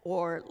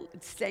 or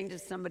saying to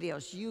somebody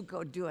else, you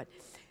go do it.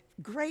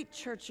 Great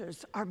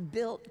churches are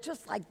built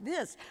just like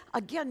this.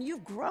 Again,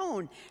 you've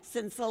grown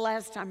since the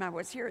last time I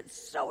was here.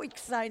 It's so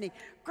exciting.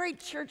 Great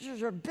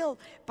churches are built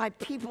by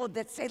people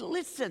that say,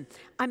 listen,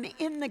 I'm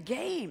in the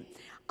game.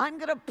 I'm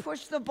going to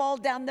push the ball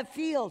down the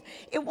field.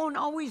 It won't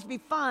always be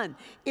fun.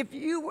 If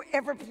you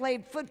ever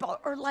played football,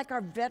 or like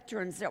our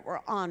veterans that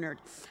were honored.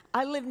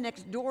 I live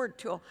next door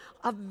to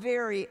a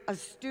very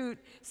astute,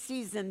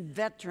 seasoned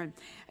veteran.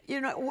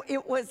 You know,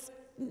 it was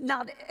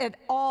not at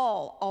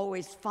all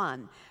always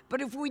fun.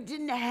 But if we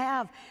didn't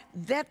have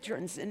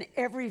veterans in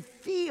every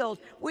field,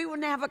 we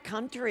wouldn't have a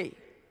country.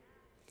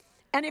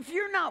 And if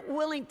you're not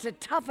willing to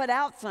tough it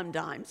out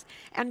sometimes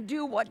and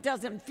do what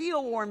doesn't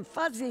feel warm,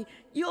 fuzzy,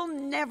 you'll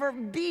never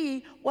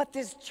be what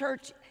this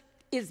church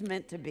is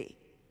meant to be.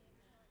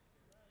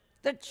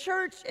 The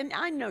church, and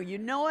I know you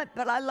know it,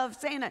 but I love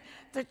saying it,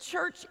 the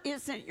church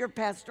isn't your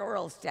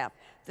pastoral staff.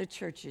 The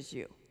church is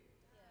you.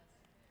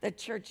 The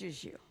church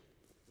is you.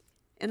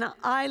 And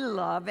I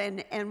love,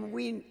 and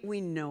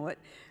we know it,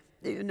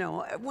 you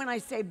know, when I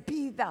say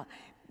be the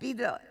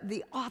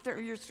author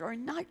of your story,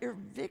 not your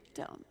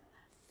victim.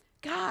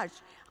 Gosh,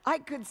 I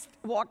could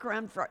walk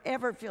around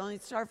forever feeling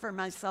sorry for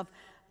myself,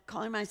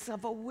 calling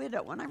myself a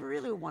widow, and I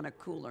really want a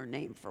cooler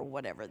name for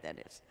whatever that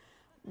is.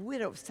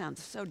 Widow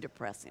sounds so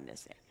depressing to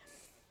say.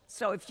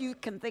 So if you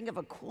can think of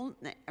a cool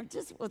name,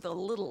 just with a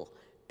little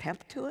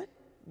pep to it,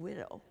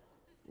 widow.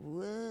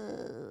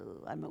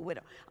 Whoa, I'm a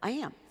widow. I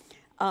am.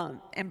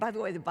 And by the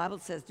way, the Bible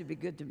says to be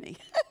good to me.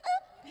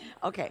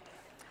 Okay,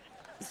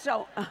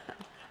 so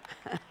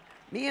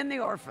me and the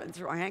orphans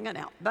were hanging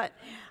out, but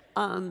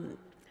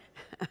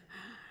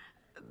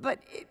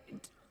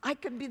I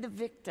could be the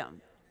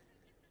victim,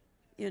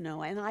 you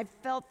know, and I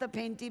felt the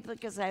pain deeply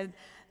because I had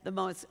the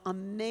most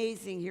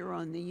amazing hero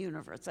in the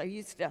universe. I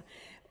used to,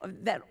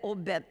 that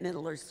old Bette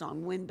Midler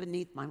song, Wind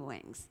Beneath My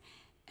Wings,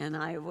 and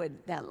I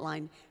would, that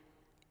line,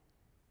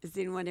 has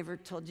anyone ever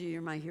told you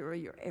you're my hero,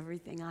 you're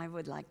everything I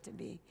would like to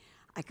be?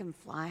 I can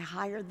fly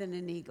higher than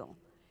an eagle.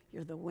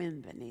 You're the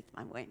wind beneath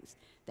my wings.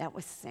 That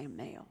was Sam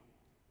Mayo.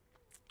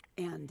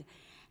 And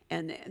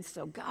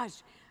so,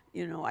 gosh,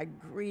 you know, I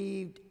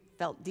grieved,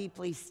 felt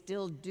deeply,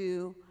 still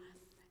do,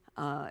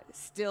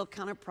 still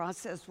kind of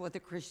process with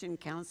a Christian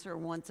counselor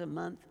once a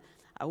month.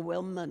 I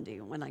will Monday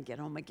when I get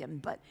home again.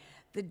 But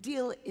the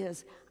deal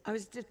is, I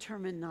was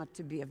determined not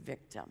to be a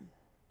victim.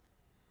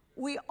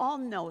 We all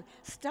know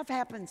stuff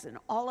happens in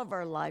all of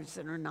our lives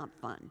that are not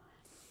fun.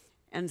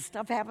 And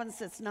stuff happens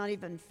that's not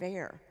even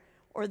fair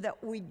or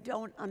that we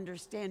don't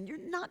understand. You're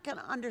not going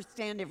to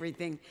understand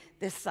everything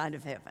this side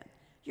of heaven.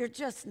 You're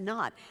just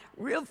not.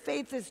 Real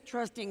faith is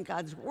trusting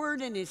God's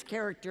word and his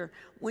character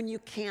when you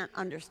can't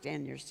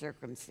understand your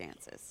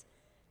circumstances.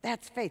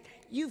 That's faith.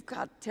 You've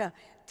got to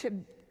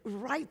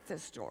write the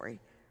story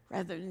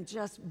rather than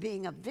just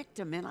being a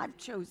victim. And I've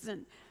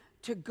chosen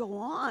to go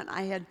on.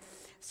 I had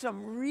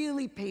some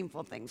really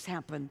painful things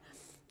happen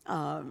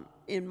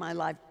in my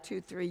life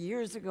 2-3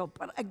 years ago,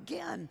 but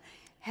again,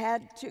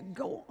 had to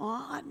go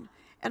on.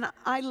 And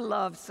I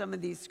love some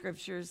of these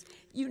scriptures.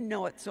 You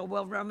know it so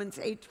well. Romans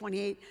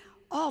 8:28,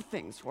 all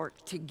things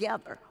work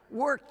together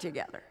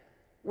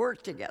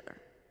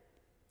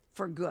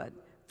for good,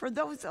 for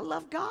those that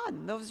love God,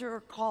 and those who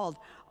are called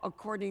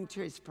according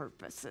to his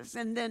purposes.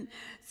 And then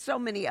so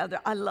many other,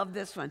 I love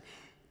this one.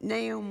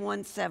 Nahum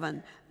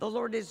 1:7, the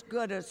Lord is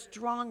good, a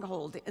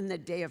stronghold in the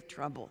day of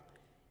trouble.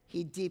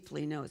 He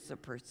deeply knows the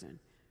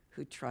person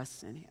who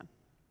trusts in him.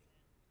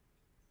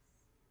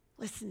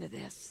 Listen to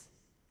this.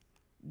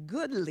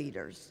 Good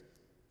leaders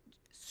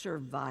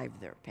survive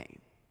their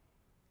pain.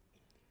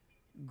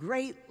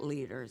 Great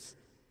leaders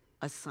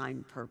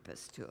assign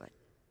purpose to it.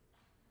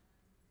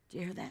 Do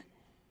you hear that?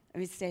 Let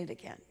me say it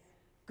again.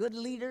 Good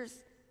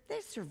leaders,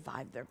 they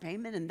survive their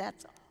pain, and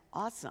that's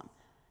awesome.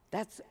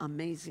 That's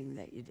amazing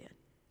that you did.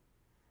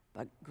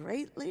 But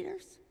great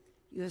leaders,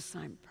 you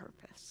assign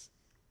purpose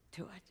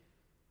to it.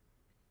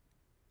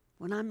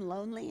 When I'm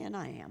lonely, and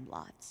I am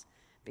lots,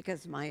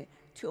 because my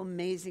 2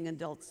 amazing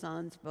adult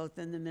sons, both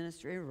in the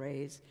ministry, are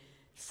raised.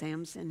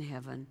 Sam's in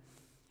heaven,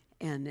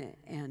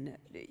 and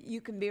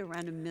you can be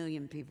around 1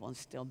 million people and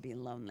still be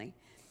lonely.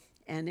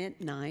 And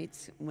at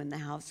nights, when the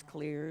house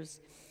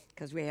clears,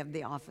 because we have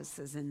the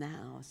offices in the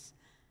house,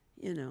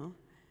 you know,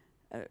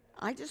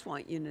 I just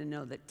want you to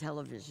know that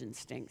television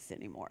stinks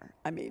anymore.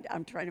 I mean,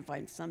 I'm trying to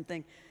find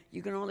something.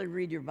 You can only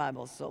read your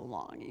Bible so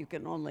long. You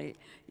can only,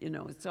 you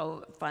know,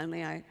 so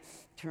finally I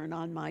turn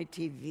on my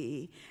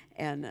TV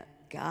and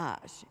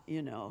gosh,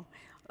 you know,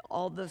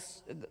 all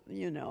this,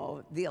 you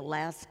know, the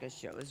Alaska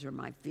shows are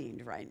my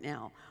fiend right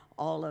now.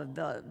 All of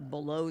the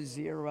below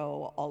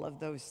zero, all of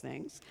those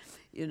things,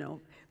 you know.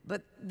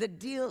 But the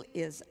deal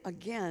is,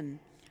 again,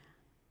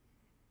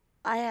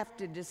 I have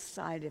to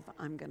decide if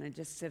I'm going to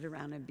just sit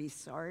around and be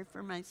sorry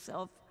for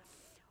myself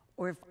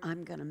or if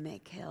I'm going to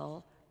make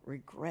hell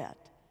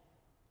regret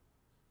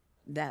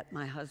that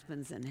my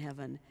husband's in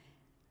heaven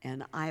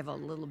and I have a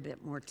little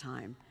bit more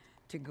time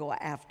to go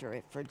after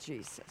it for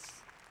Jesus.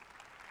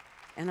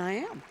 And I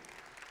am.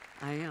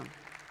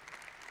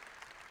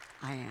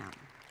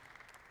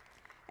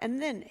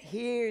 And then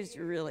here's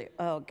really,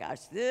 oh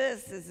gosh,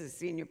 this is a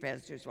senior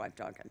pastor's wife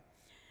talking.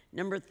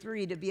 Number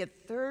 3, to be a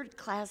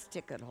third-class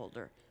ticket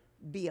holder,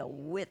 be a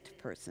WIT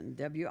person,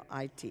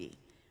 W-I-T.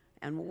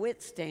 And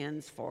WIT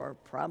stands for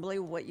probably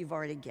what you've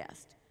already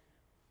guessed,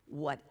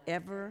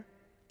 whatever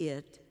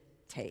it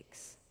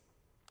takes.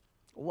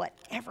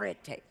 Whatever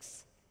it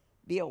takes.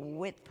 Be a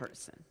WIT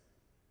person.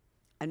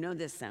 I know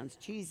this sounds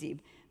cheesy,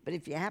 but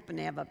if you happen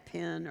to have a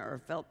pen or a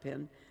felt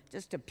pen,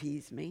 just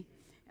appease me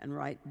and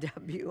write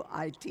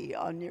W-I-T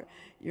on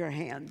your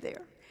hand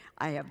there.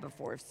 I have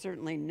before.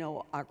 Certainly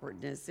no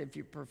awkwardness if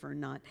you prefer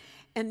not.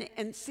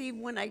 And see,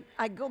 when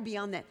I go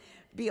beyond that,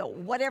 be a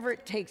whatever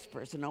it takes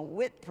person, a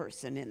WIT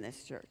person in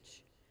this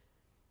church.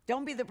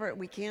 Don't be the person,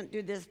 we can't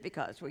do this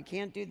because, we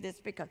can't do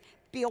this because.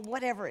 Be a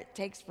whatever it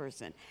takes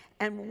person.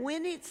 And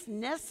when it's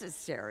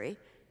necessary,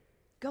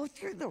 go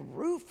through the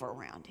roof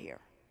around here.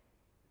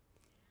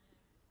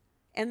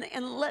 And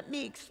let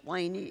me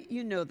explain,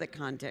 you know the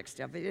context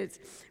of it. It's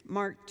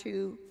Mark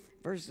 2,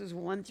 verses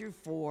 1 through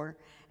 4,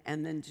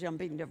 and then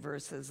jumping to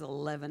verses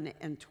 11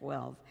 and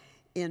 12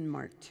 in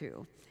Mark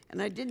 2.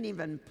 And I didn't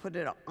even put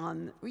it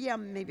on, yeah,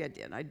 maybe I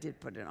did. I did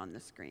put it on the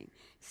screen.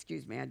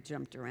 Excuse me, I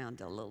jumped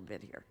around a little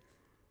bit here.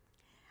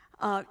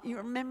 You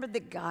remember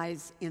the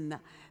guys in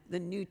the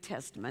New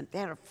Testament? They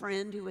had a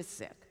friend who was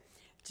sick.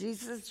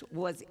 Jesus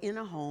was in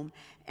a home,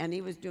 and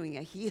he was doing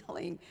a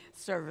healing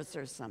service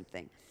or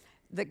something.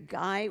 The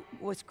guy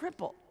was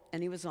crippled,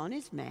 and he was on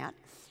his mat,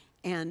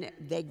 and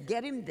they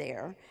get him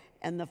there,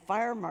 and the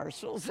fire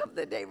marshals of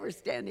the day were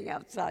standing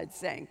outside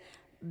saying,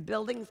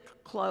 building's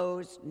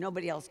closed,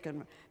 nobody else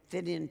can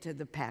fit into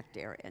the packed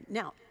area.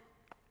 Now,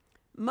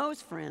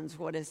 most friends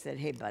would have said,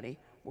 hey, buddy,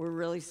 we're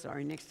really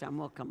sorry, next time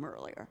we'll come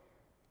earlier.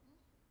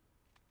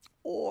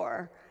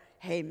 Or,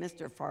 hey,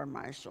 Mr. Fire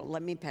Marshal,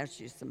 let me pass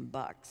you some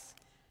bucks,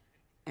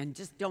 and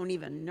just don't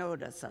even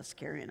notice us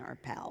carrying our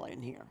pal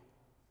in here.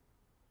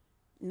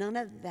 None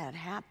of that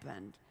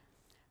happened,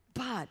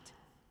 but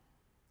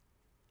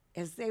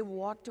as they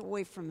walked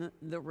away from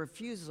the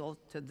refusal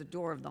to the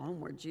door of the home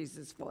where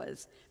Jesus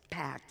was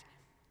packed,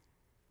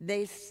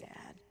 they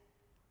said,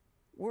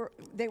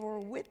 they were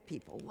with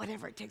people,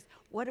 whatever it takes.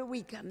 What are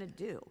we going to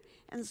do?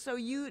 And so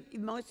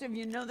most of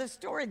you know the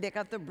story. They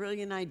got the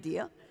brilliant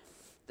idea.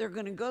 They're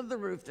going to go to the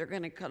roof. They're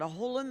going to cut a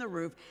hole in the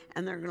roof,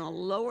 and they're going to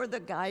lower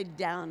the guy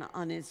down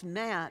on his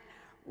mat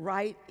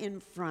right in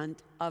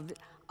front of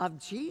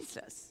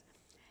Jesus.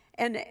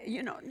 And,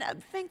 you know, now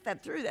think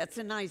that through. That's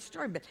a nice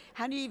story. But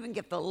how do you even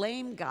get the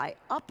lame guy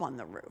up on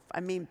the roof?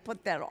 I mean,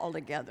 put that all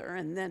together.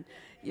 And then,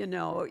 you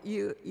know,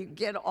 you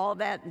get all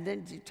that. And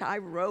then you tie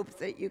ropes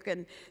that you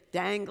can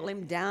dangle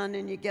him down.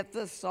 And you get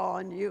the saw.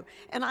 And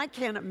I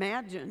can't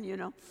imagine, you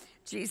know,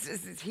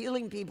 Jesus is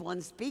healing people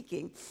and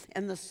speaking.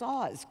 And the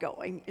saw is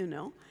going, you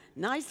know.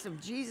 Nice of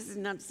Jesus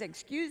not to say,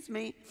 excuse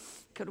me,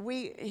 could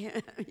we,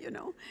 you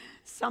know,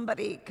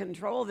 somebody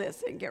control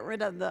this and get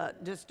rid of the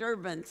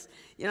disturbance?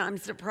 You know, I'm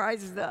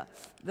surprised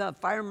the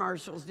fire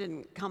marshals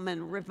didn't come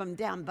and rip him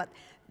down, but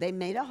they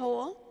made a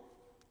hole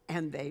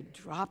and they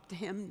dropped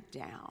him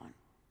down.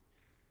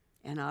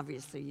 And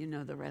obviously, you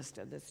know the rest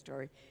of the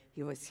story.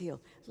 He was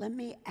healed. Let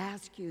me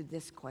ask you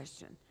this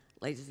question,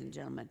 ladies and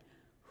gentlemen.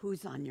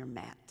 Who's on your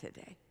mat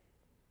today?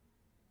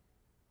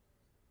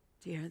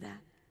 Do you hear that?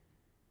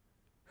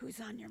 Who's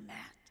on your mat?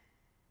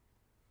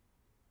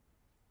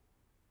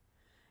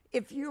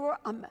 If you're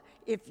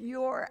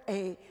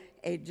a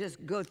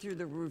just go through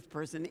the roof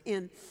person,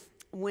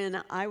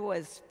 when I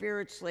was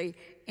spiritually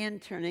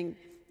interning,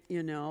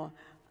 you know,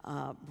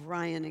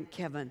 Brian and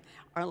Kevin,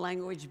 our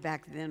language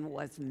back then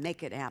was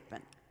make it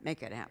happen,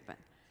 make it happen.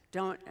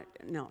 Don't.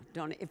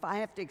 If I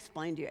have to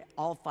explain to you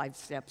all 5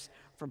 steps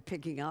for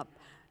picking up,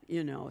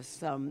 you know,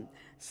 some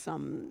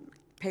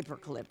paper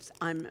clips,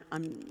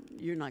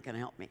 you're not going to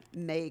help me.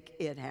 Make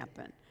it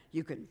happen.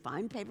 You can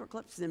find paper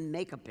clips and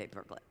make a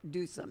paper clip.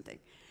 Do something.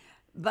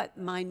 But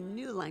my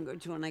new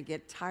language, when I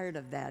get tired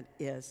of that,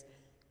 is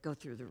go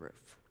through the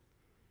roof.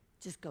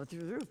 Just go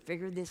through the roof.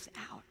 Figure this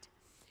out.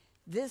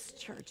 This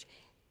church,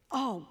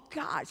 oh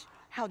gosh,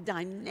 how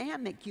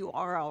dynamic you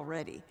are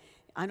already.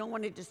 I don't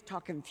want to just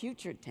talk in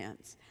future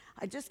tense.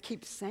 I just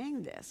keep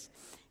saying this.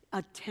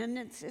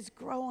 Attendance is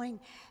growing,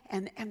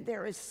 and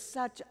there is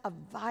such a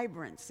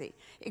vibrancy,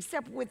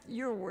 except with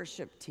your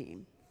worship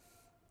team.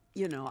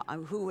 You know,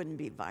 who wouldn't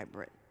be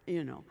vibrant?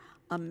 You know,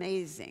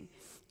 amazing.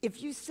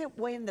 If you sit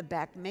way in the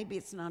back, maybe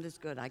it's not as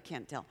good, I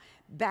can't tell.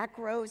 Back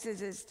rows,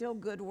 is it still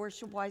good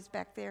worship-wise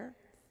back there?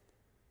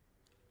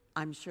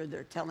 I'm sure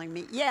they're telling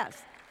me,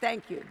 yes,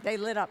 thank you, they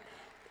lit up.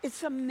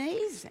 It's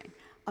amazing,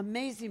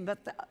 amazing, but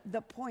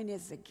the point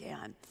is,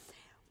 again,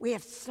 we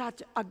have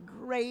such a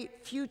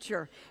great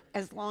future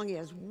as long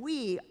as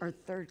we are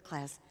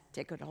third-class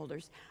ticket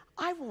holders.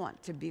 I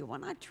want to be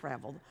one. I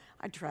travel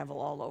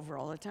all over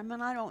all the time,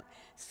 and I don't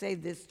say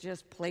this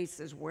just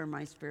places where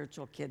my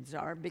spiritual kids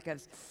are,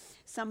 because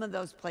some of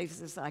those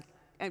places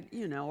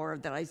you know, or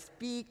that I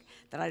speak,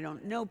 that I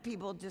don't know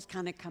people, just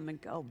kind of come and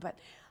go. But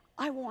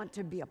I want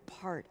to be a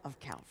part of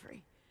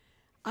Calvary.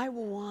 I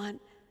want,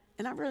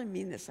 and I really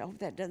mean this, I hope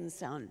that doesn't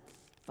sound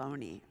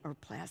phony or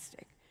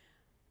plastic.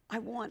 I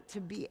want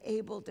to be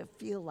able to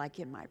feel like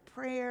in my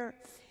prayer,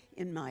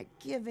 in my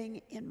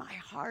giving, in my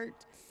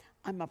heart,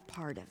 I'm a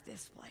part of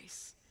this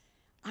place.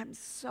 I'm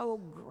so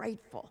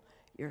grateful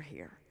you're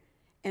here.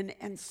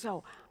 And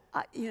so,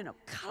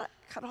 cut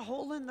a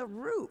hole in the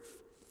roof,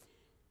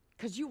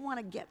 because you want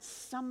to get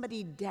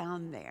somebody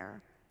down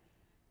there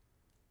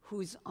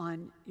who's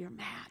on your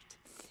mat.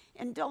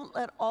 And don't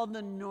let all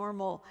the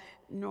normal,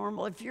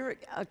 if you're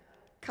a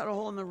cut a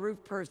hole in the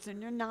roof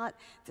person, you're not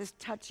this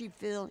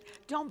touchy-feely.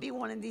 Don't be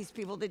one of these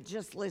people that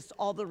just lists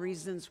all the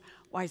reasons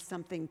why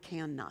something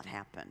cannot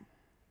happen.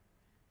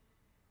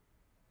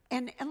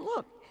 And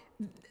look,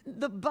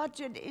 the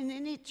budget in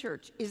any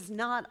church is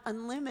not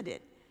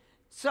unlimited.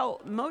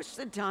 So most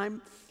of the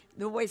time,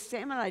 the way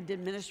Sam and I did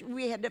ministry,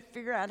 we had to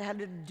figure out how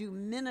to do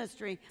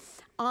ministry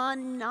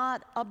on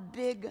not a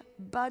big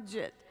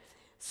budget.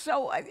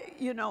 So,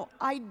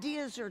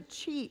 ideas are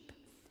cheap,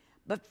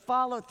 but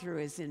follow-through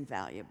is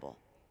invaluable.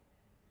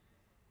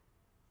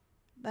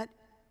 But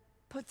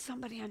put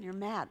somebody on your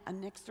mat, a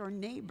next-door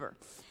neighbor,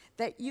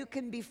 that you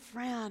can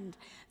befriend,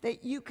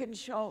 that you can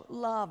show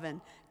love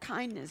and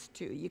kindness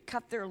to. You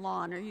cut their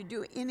lawn, or you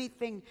do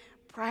anything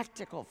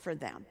practical for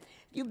them.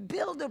 You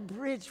build a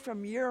bridge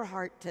from your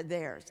heart to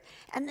theirs,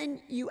 and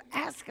then you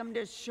ask them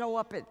to show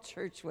up at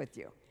church with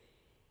you.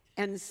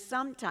 And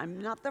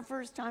sometime, not the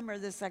first time or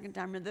the second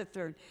time or the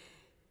third,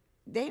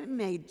 they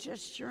may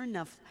just sure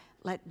enough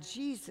let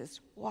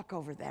Jesus walk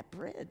over that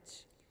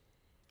bridge.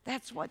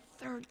 That's what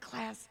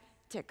third-class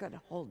ticket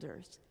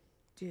holders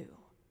do.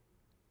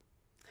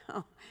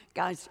 Oh,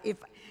 guys,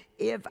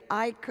 if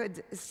I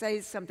could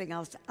say something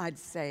else, I'd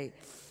say,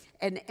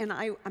 and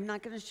I'm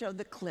not going to show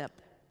the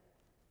clip.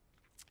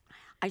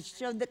 I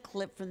showed the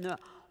clip from the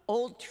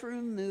old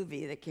true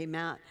movie that came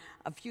out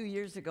a few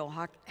years ago,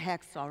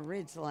 Hacksaw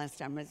Ridge, the last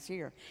time I was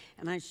here.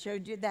 And I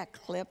showed you that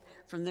clip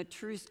from the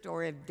true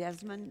story of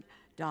Desmond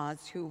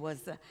Doss, who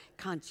was the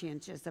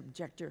conscientious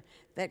objector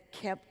that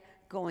kept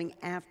going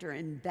after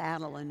in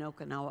battle in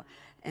Okinawa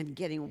and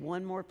getting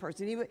one more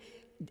person. He went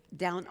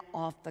down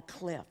off the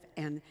cliff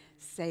and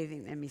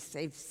saving them. He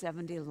saved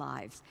 70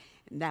 lives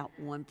in that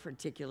one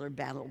particular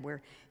battle,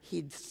 where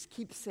he'd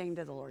keep saying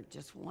to the Lord,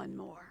 just one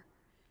more,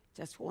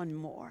 just one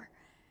more.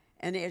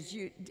 And as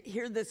you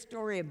hear the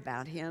story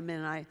about him,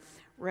 and I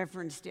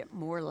referenced it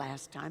more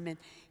last time, and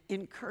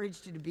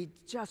encouraged you to be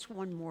just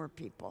one more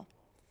people,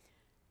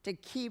 to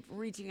keep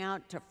reaching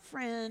out to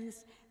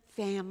friends,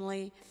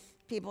 family,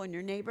 people in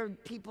your neighborhood,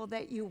 people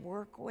that you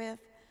work with.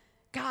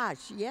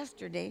 Gosh,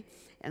 yesterday,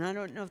 and I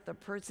don't know if the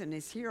person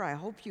is here, I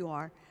hope you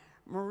are,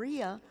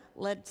 Maria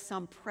led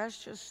some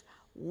precious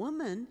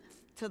woman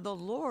to the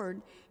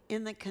Lord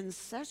in the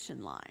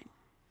concession line.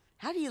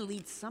 How do you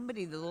lead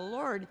somebody to the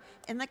Lord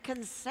in the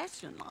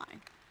concession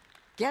line?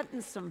 Getting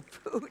some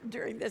food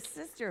during the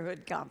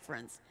sisterhood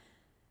conference.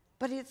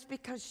 But it's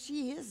because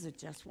she is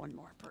just one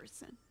more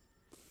person.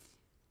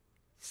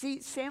 See,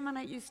 Sam and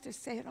I used to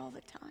say it all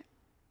the time.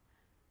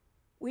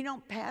 We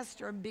don't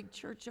pastor a big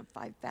church of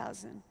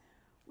 5,000.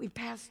 We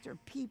pastor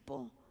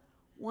people,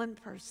 one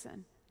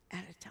person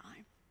at a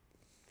time.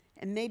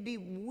 And maybe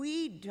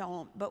we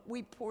don't, but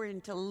we pour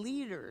into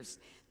leaders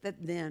that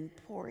then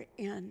pour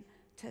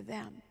into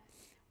them.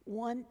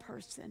 One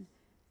person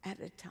at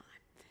a time.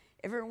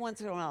 Every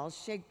once in a while, I'll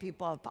shake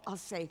people up. I'll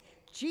say,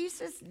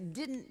 Jesus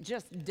didn't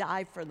just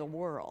die for the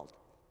world.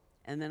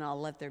 And then I'll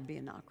let there be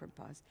an awkward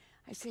pause.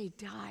 I say, he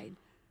died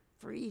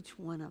for each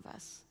one of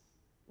us,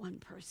 one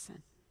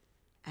person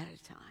at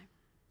a time.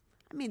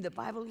 I mean, the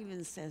Bible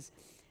even says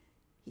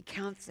he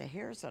counts the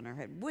hairs on our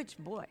head, which,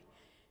 boy,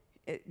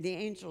 the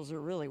angels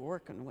are really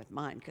working with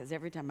mine, because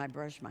every time I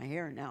brush my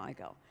hair now, I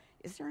go,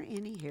 is there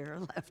any hair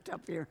left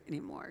up here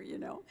anymore,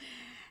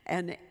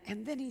 And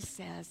then he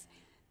says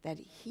that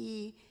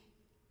he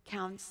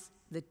counts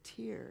the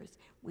tears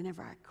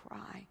whenever I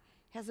cry.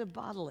 He has a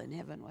bottle in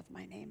heaven with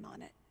my name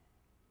on it.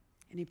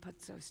 And he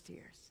puts those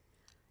tears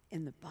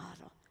in the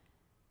bottle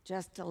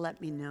just to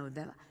let me know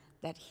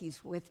that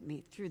he's with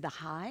me through the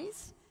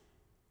highs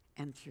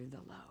and through the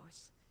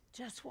lows.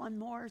 Just one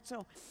more.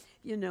 So,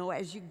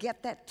 as you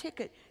get that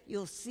ticket,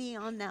 you'll see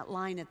on that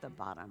line at the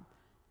bottom,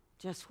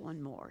 just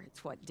one more.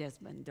 It's what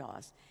Desmond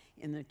Doss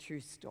in the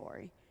true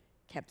story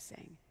kept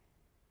saying.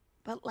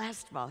 But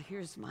last of all,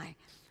 here's my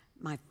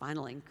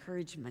final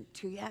encouragement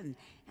to you.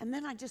 And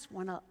then I just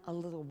want a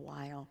little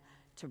while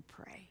to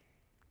pray.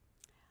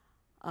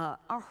 I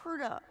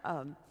heard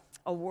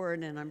a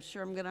word, and I'm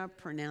sure I'm going to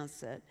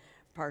pronounce it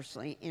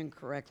partially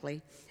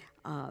incorrectly,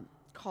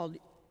 called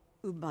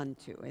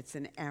Ubuntu. It's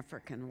an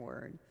African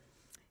word.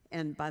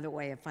 And by the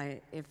way,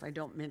 if I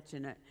don't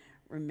mention it,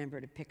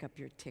 remember to pick up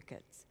your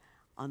tickets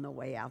on the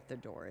way out the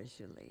door as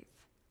you leave.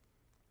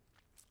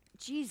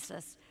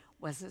 Jesus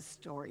was a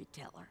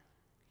storyteller.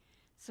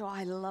 So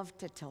I love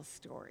to tell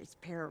stories,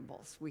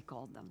 parables, we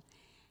call them,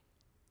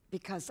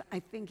 because I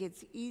think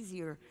it's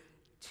easier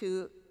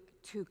to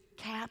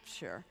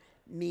capture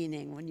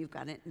meaning when you've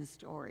got it in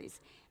stories,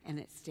 and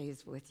it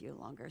stays with you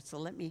longer. So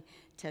let me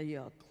tell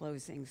you a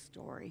closing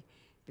story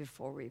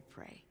before we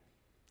pray.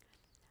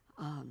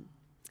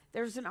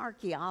 There's an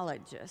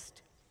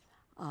archaeologist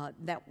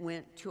that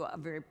went to a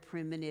very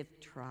primitive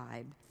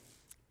tribe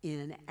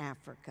in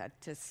Africa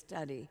to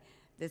study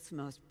this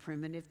most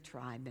primitive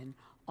tribe and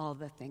all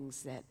the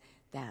things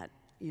that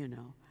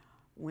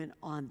went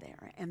on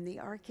there. And the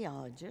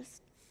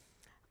archaeologist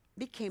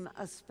became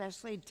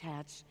especially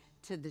attached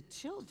to the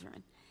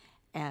children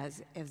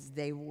as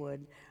they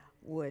would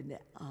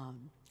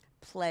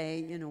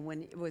play,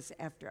 when it was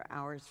after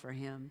hours for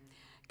him.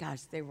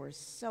 Gosh, they were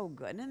so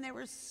good, and they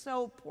were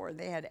so poor.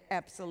 They had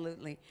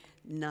absolutely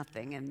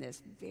nothing in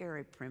this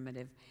very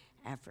primitive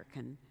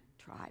African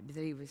tribe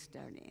that he was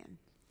studying.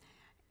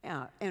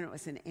 And it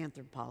was an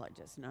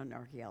anthropologist, not an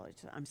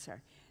archaeologist. I'm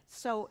sorry.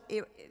 So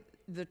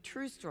the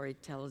true story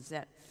tells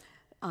that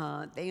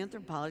the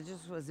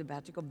anthropologist was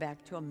about to go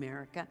back to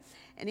America,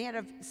 and he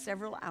had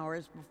several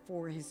hours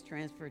before his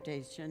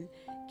transportation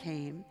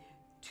came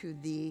to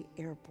the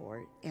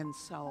airport. And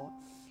so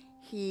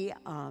he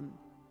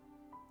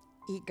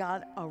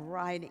got a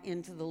ride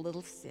into the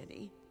little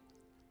city,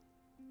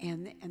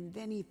 and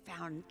then he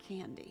found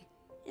candy,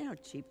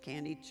 cheap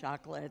candy,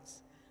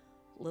 chocolates,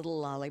 little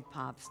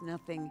lollipops,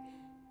 nothing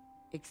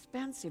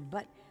expensive.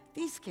 But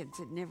these kids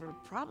had never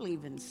probably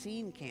even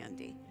seen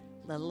candy,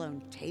 let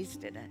alone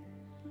tasted it.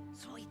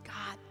 So he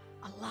got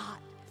a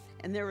lot.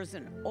 And there was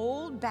an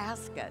old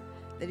basket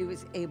that he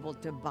was able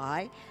to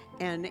buy.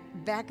 And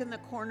back in the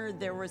corner,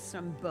 there were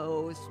some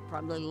bows,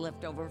 probably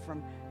left over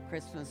from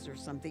Christmas or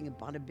something. He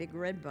bought a big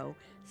red bow,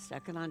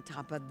 stuck it on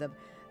top of the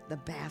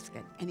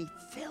basket, and he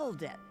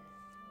filled it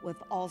with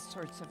all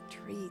sorts of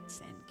treats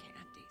and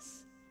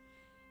candies.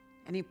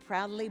 And he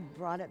proudly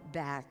brought it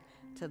back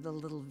to the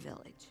little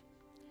village.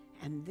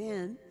 And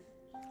then,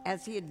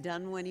 as he had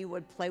done when he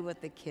would play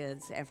with the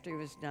kids after he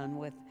was done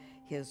with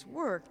his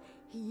work,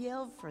 he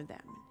yelled for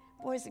them,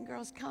 "Boys and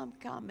girls, come,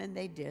 come," and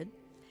they did.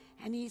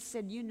 And he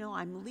said,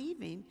 "I'm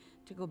leaving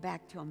to go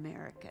back to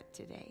America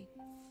today.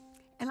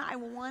 And I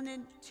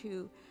wanted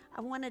to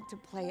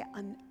play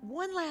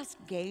one last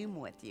game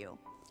with you,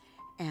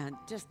 and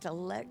just to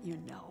let you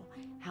know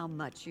how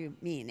much you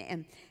mean."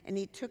 And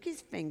he took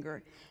his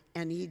finger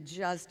and he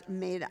just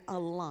made a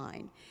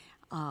line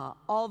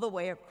all the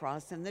way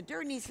across in the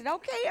dirt. And he said,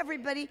 "Okay,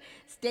 everybody,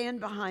 stand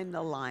behind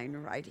the line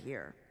right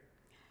here."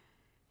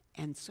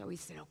 And so he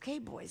said, "Okay,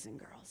 boys and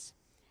girls,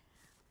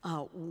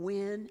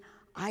 when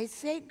I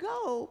say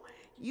go,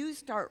 you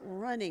start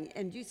running.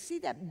 And you see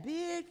that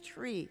big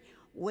tree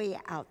way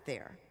out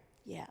there?"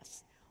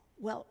 Yes.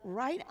 Well,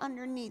 right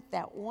underneath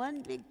that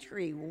one big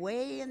tree,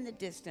 way in the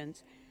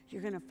distance,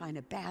 you're going to find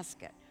a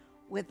basket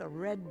with a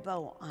red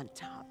bow on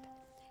top.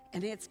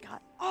 And it's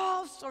got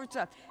all sorts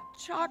of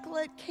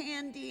chocolate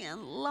candy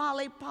and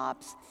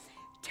lollipops.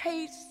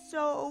 Tastes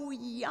so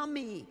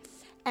yummy.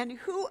 And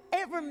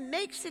whoever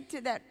makes it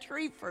to that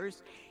tree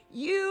first,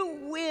 you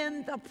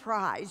win the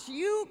prize.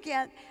 You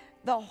get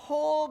the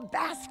whole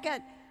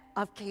basket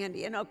of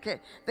candy. And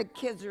okay, the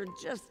kids are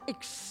just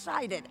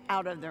excited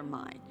out of their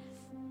mind.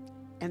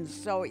 And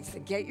so he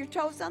said, "Get your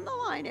toes on the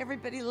line,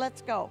 everybody,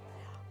 let's go.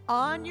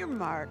 On your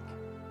mark,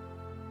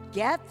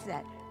 get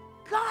set,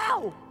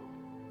 go!"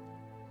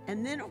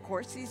 And then, of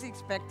course, he's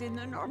expecting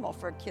the normal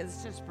for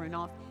kids to sprint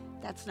off.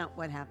 That's not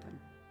what happened.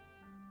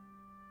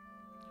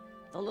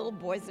 The little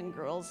boys and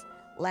girls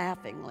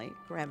laughingly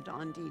grabbed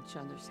onto each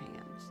other's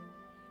hands,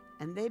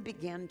 and they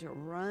began to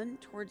run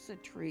towards the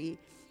tree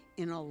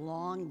in a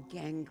long,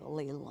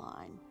 gangly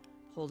line,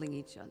 holding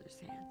each other's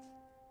hands.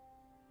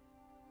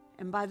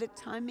 And by the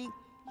time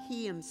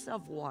he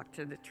himself walked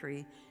to the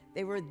tree,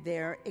 they were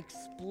there,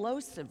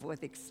 explosive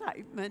with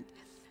excitement.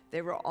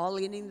 They were all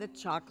eating the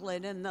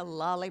chocolate and the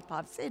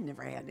lollipops. They'd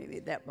never had any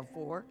of that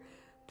before.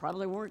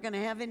 Probably weren't going to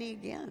have any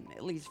again,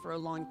 at least for a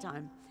long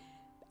time.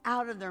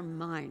 Out of their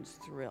minds,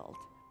 thrilled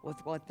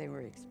with what they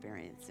were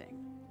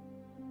experiencing.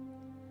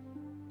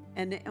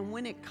 And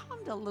when it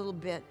calmed a little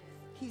bit,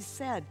 he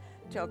said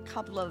to a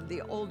couple of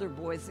the older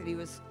boys that he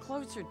was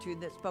closer to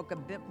that spoke a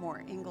bit more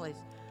English,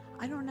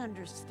 "I don't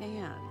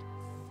understand,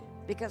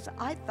 because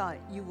I thought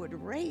you would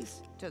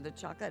race to the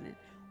chocolate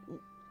and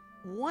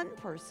one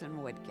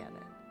person would get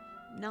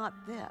it,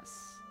 not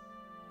this."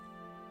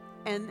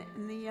 And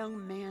the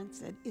young man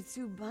said, "It's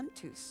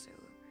Ubuntu,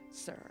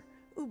 sir,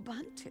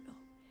 Ubuntu."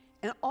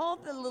 And all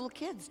the little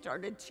kids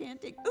started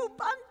chanting,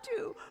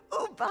 "Ubuntu,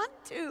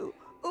 Ubuntu,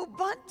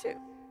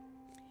 Ubuntu."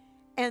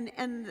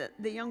 And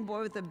the young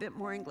boy with a bit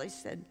more English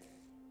said,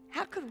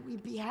 "How could we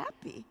be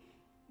happy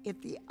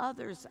if the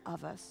others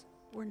of us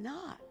were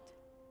not?"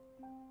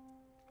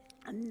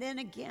 And then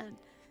again,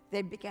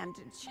 they began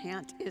to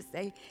chant as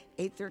they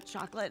ate their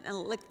chocolate and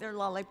licked their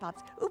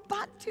lollipops,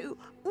 "Ubuntu,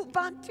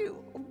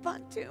 Ubuntu,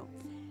 Ubuntu."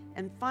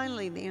 And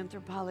finally, the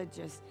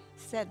anthropologist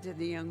said to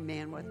the young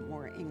man with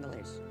more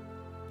English,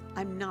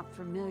 "I'm not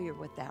familiar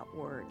with that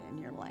word in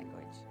your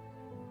language.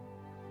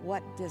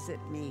 What does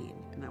it mean?"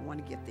 And I want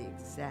to get the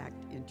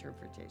exact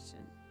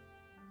interpretation.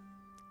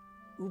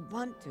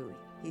 "Ubuntu,"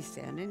 he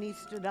said, and he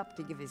stood up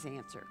to give his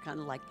answer,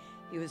 kind of like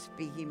he was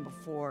speaking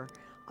before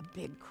a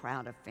big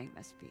crowd of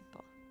famous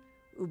people.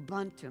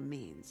 "Ubuntu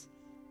means,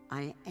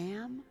 I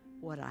am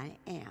what I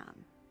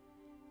am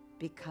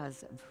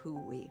because of who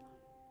we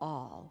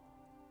all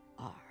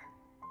are.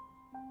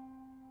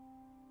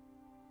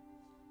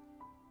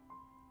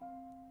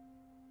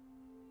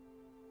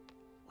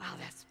 Wow,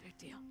 that's a big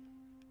deal.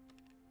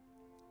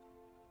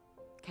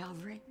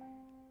 Calvary,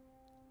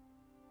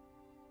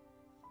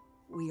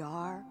 we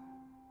are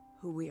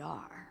who we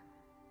are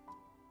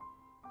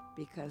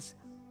because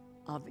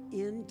of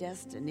in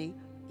destiny,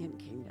 in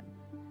kingdom,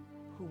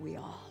 who we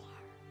all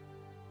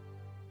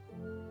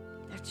are.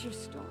 That's your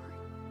story.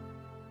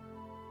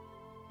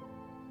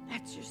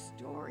 That's your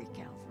story,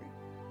 Calvary.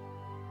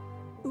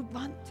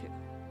 Ubuntu.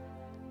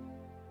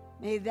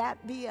 May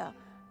that be a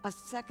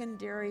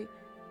secondary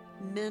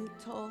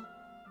mental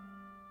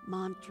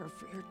mantra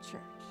for your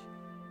church.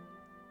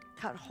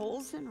 Cut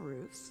holes in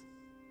roofs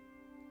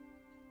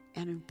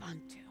and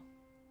Ubuntu.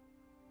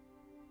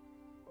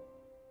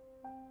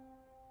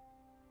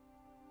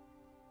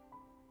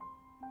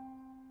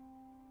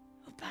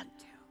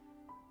 Ubuntu.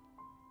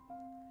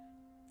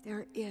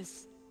 There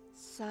is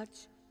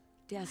such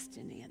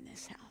destiny in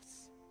this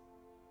house.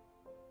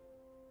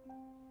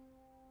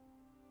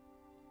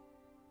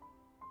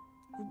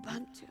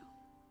 Ubuntu.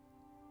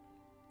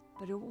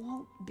 But it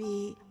won't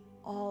be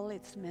all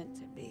it's meant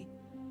to be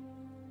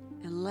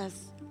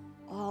unless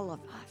all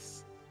of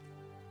us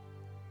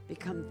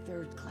become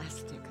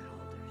third-class ticket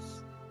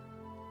holders.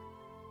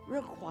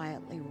 Real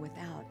quietly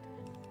without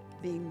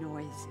being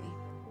noisy.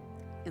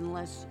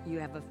 Unless you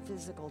have a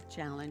physical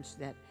challenge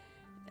that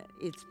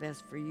it's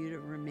best for you to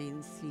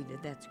remain seated,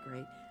 that's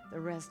great. The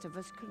rest of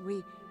us, could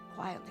we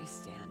quietly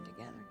stand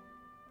together?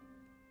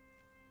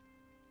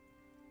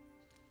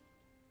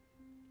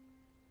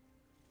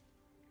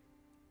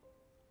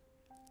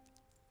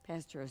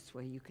 Pastor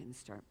Osway, you can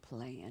start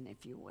playing,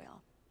 if you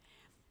will.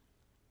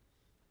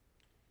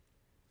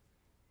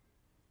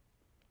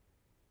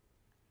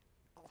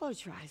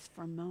 Close your eyes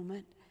for a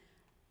moment.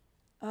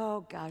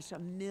 Oh gosh, a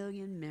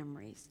million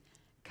memories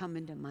come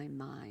into my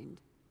mind.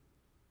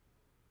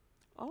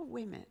 Oh,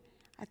 wait a minute.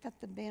 I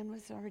thought the band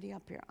was already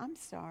up here. I'm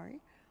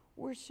sorry.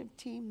 Worship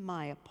team,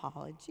 my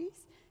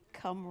apologies.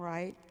 Come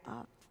right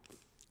up.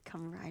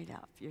 Come right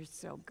up. You're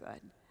so good.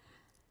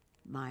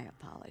 My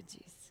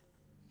apologies.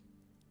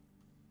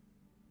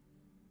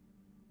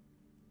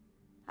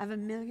 I have a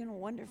million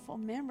wonderful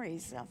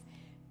memories of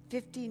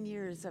 15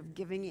 years of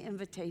giving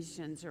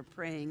invitations or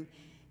praying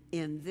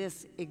in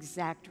this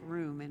exact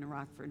room in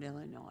Rockford,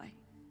 Illinois.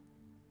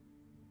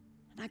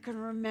 And I can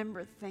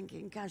remember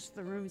thinking, gosh,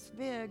 the room's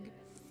big,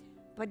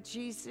 but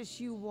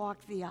Jesus, you walk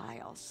the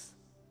aisles.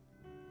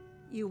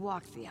 You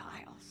walk the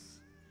aisles.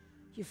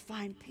 You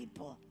find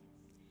people.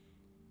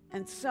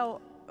 And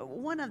so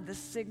one of the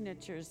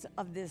signatures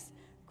of this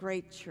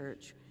great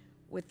church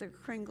with the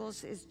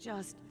Kringles is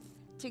just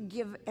to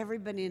give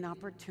everybody an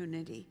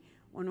opportunity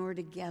when we're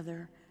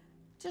together,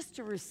 just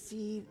to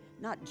receive,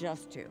 not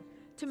just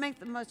to make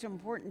the most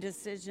important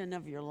decision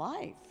of your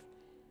life,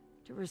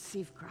 to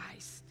receive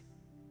Christ.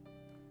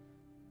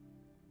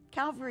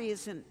 Calvary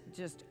isn't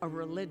just a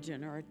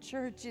religion or a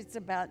church. It's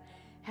about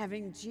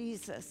having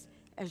Jesus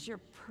as your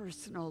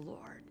personal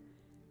Lord,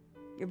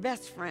 your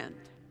best friend.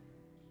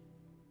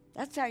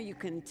 That's how you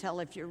can tell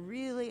if you're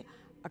really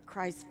a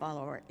Christ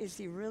follower. Is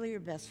he really your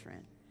best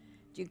friend?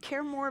 Do you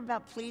care more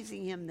about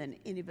pleasing him than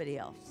anybody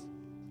else?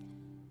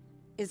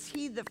 Is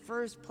he the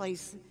first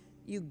place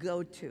you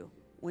go to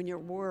when your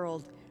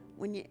world,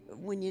 when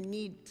you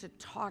need to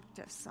talk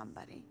to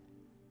somebody?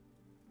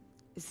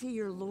 Is he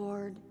your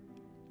Lord?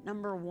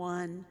 Number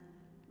one,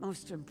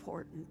 most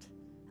important.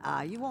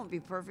 You won't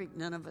be perfect,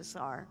 none of us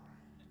are.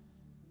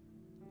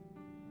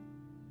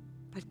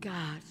 But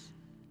gosh,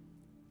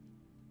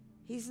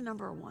 he's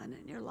number one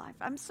in your life.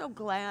 I'm so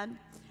glad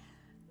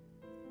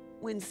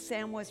when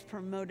Sam was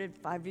promoted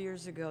 5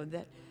 years ago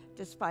that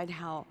despite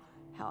how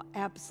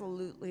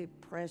absolutely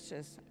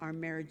precious our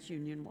marriage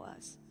union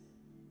was,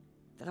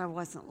 that I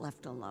wasn't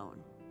left alone.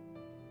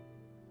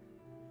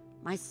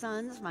 My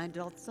sons, my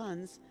adult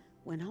sons,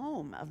 went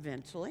home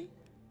eventually,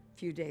 a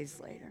few days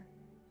later.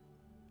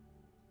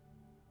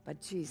 But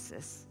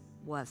Jesus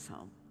was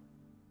home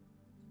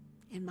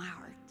in my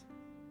heart.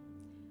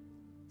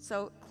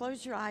 So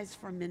close your eyes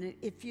for a minute.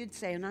 If you'd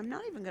say, and I'm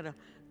not even going to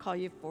call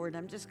you forward,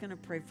 I'm just going to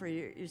pray for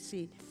you. You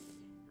see,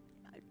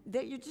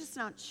 that you're just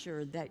not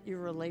sure that your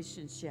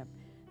relationship,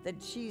 that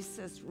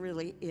Jesus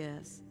really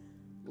is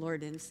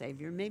Lord and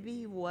Savior. Maybe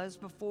he was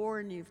before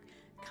and you've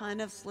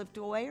kind of slipped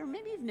away, or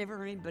maybe you've never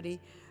heard anybody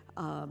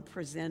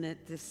present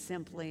it this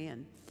simply.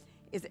 And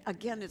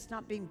again, it's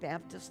not being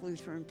Baptist,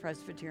 Lutheran,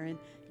 Presbyterian.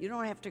 You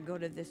don't have to go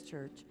to this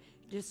church.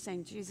 Just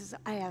saying, Jesus,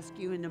 I ask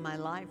you into my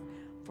life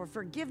for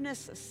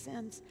forgiveness of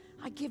sins.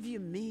 I give you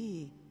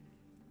me.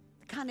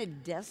 The kind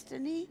of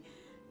destiny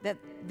that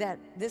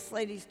this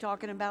lady's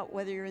talking about,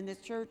 whether you're in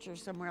this church or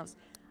somewhere else.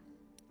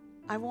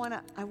 I want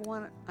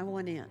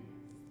in.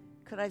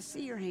 Could I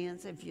see your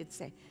hands if you'd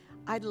say,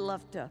 I'd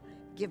love to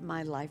give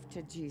my life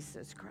to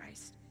Jesus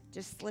Christ.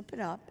 Just slip it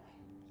up.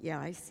 Yeah,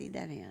 I see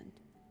that hand.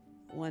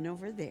 One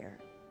over there.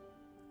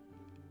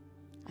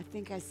 I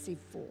think I see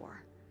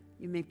 4.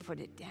 You may put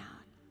it down.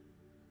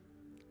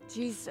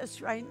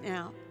 Jesus, right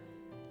now,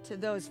 to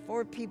those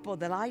 4 people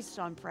that I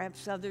saw, and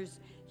perhaps others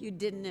you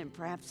didn't, and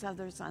perhaps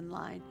others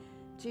online,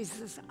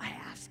 Jesus, I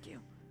ask you,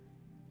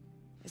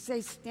 as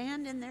they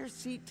stand in their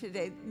seat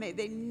today, may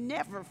they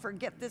never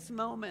forget this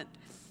moment.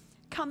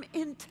 Come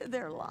into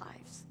their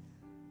lives.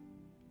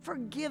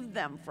 Forgive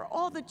them for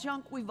all the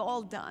junk we've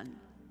all done.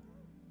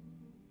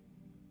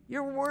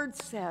 Your word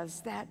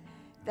says that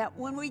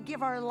when we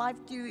give our life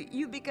to you,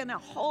 you begin a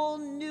whole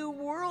new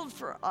world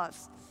for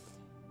us.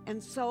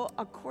 And so,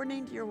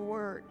 according to your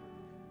word,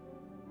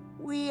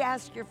 we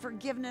ask your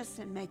forgiveness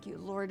and make you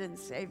Lord and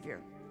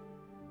Savior.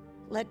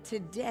 Let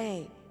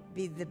today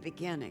be the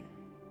beginning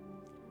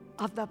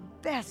of the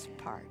best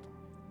part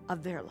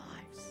of their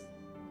lives.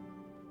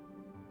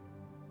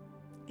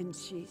 In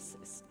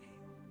Jesus' name.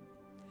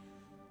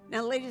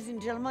 Now, ladies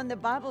and gentlemen, the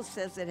Bible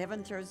says that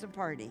heaven throws a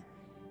party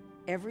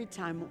every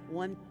time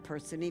one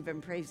person even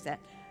prays that.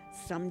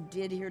 Some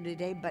did here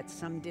today, but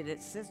some did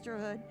at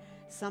Sisterhood.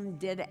 Some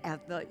did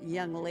at the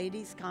Young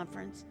Ladies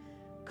Conference.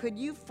 Could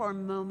you for a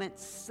moment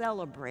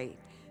celebrate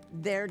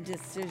their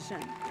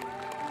decision?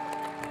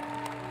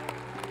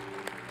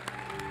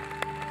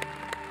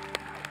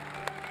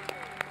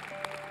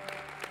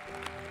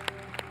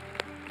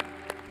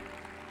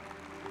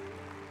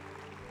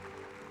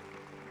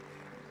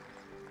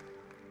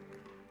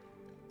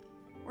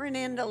 We're going to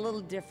end a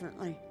little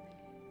differently.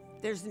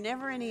 There's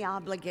never any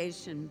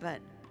obligation,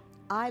 but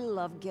I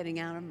love getting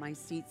out of my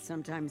seat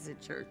sometimes at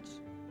church.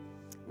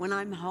 When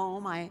I'm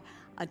home, I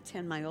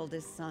attend my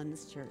oldest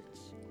son's church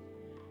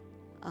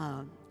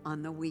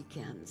on the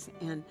weekends.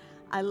 And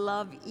I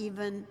love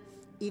even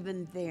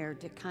there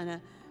to kind of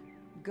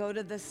go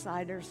to the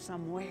side or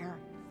somewhere,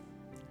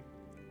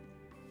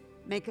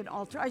 make an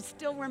altar. I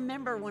still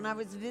remember when I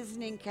was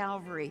visiting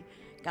Calvary,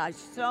 gosh,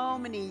 so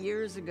many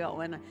years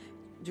ago, and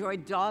Joy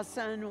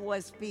Dawson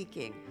was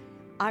speaking.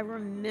 I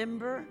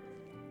remember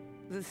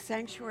the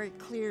sanctuary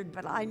cleared,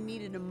 but I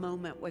needed a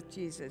moment with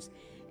Jesus.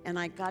 And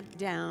I got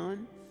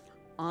down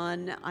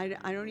on, I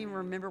don't even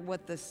remember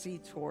what the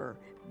seats were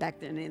back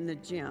then in the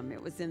gym. It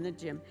was in the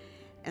gym.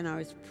 And I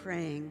was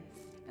praying.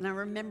 And I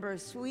remember a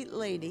sweet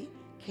lady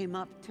came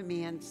up to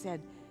me and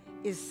said,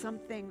 "Is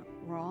something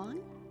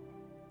wrong?"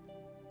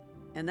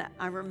 And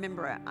I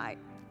remember I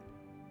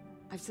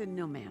said,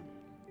 "No, ma'am,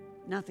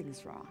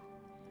 nothing's wrong.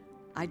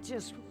 I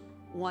just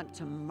want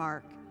to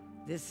mark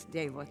this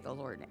day with the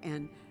Lord."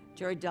 And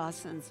Joy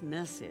Dawson's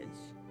message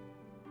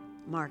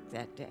marked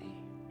that day.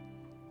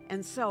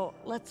 And so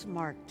let's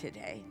mark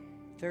today,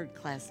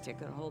 third-class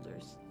ticket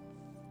holders.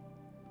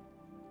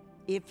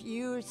 If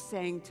you're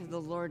saying to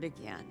the Lord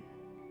again,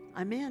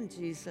 "I'm in,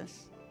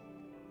 Jesus,"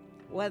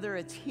 whether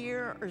it's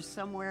here or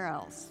somewhere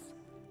else,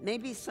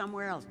 maybe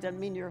somewhere else, doesn't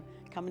mean you're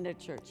coming to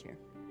church here,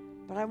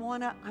 but I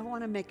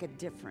wanna make a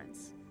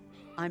difference.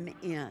 I'm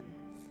in.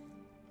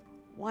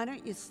 Why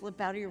don't you slip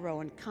out of your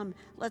row and come,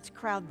 let's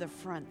crowd the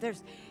front.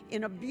 There's,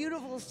 in a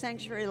beautiful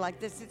sanctuary like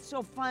this, it's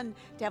so fun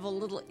to have a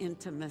little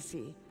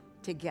intimacy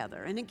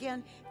together. And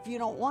again, if you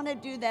don't want to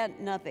do that,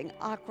 nothing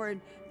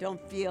awkward,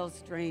 don't feel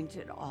strange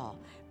at all.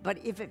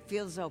 But if it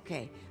feels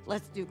okay,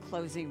 let's do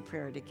closing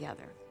prayer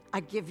together.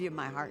 I give you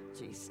my heart,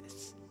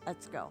 Jesus.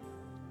 Let's go.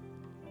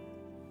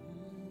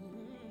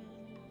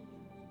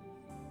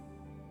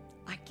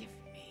 I give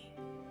me.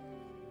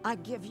 I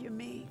give you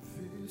me.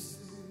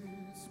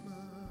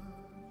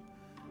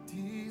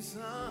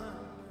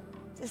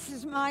 This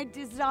is my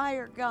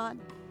desire, God,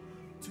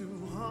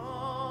 to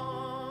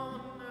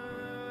honor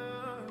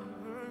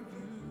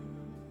you.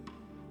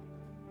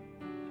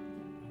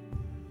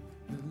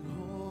 And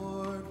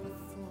Lord,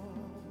 with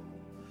all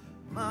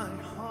my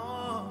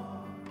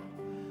heart,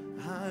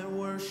 I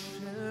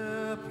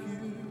worship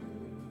you.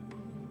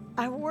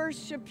 I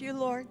worship you,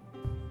 Lord.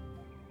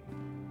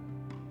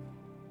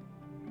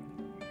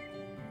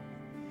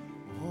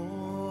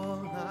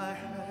 All I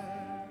have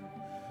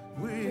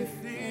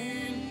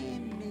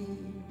within me,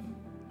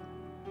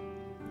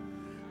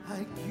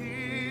 I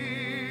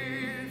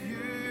give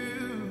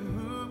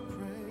you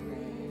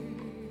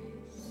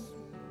praise.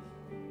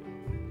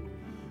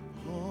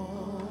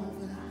 All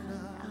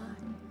that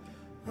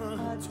I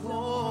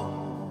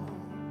adore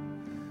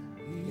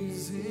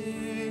is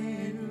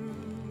in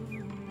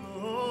you.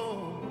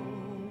 Oh,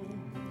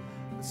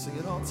 let's sing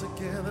it all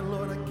together.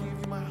 Lord, I give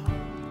you my heart.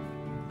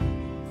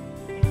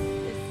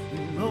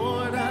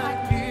 Lord,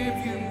 I give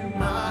you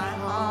my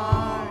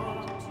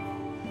heart.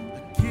 I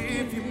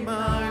give you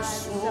my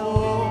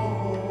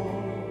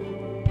soul.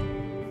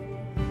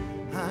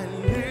 I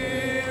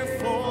live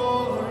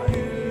for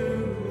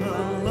you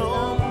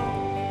alone.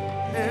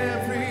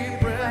 Every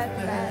breath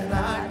that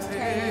I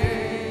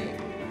take,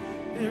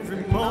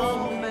 every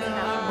moment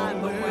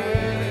I'm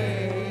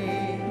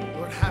away.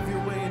 Lord, have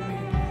your way in me.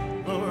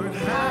 Lord,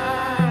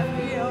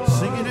 have your way.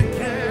 Sing it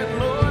again.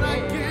 Lord, I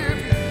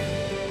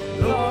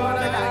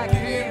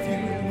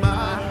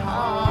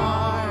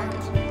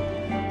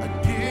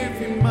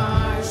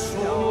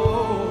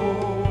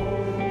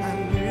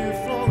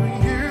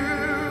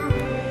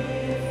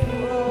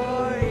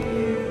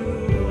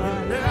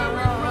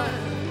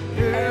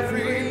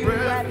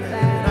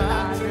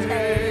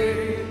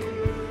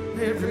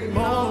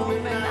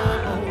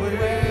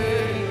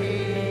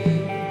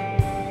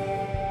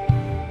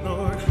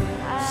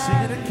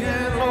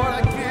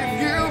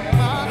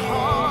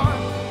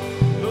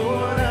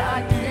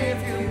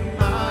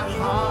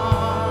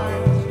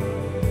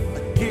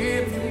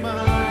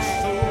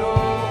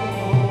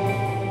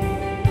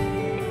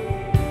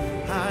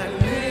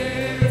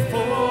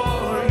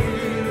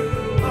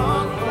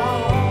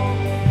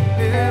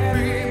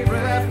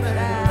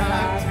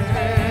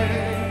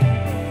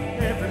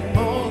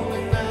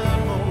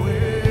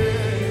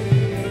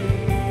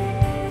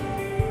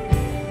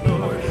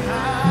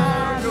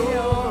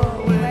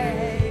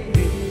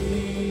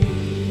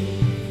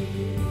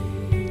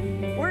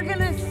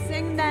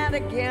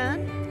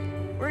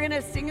going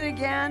to sing it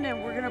again,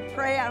 and we're going to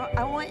pray.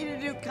 I want you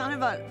to do kind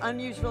of an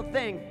unusual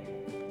thing.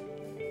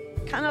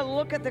 Kind of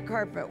look at the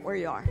carpet where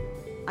you are.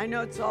 I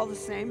know it's all the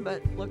same,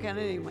 but look at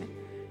it anyway.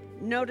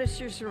 Notice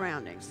your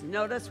surroundings.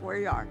 Notice where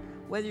you are.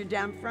 Whether you're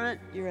down front,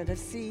 you're at a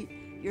seat,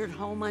 you're at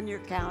home on your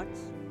couch.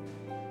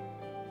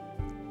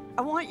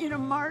 I want you to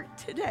mark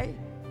today.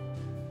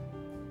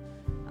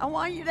 I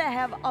want you to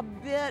have a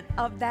bit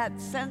of that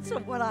sense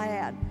of what I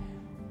had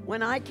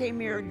when I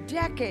came here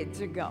decades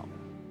ago.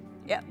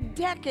 Yeah,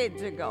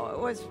 decades ago. It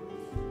was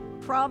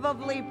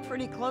probably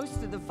pretty close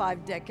to the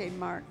 5-decade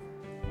mark.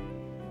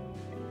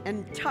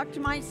 And tucked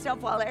myself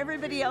while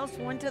everybody else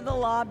went to the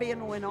lobby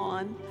and went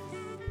on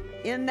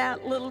in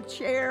that little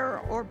chair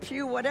or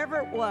pew, whatever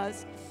it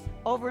was,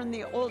 over in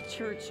the old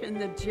church in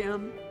the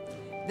gym.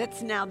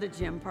 That's now the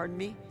gym, pardon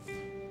me.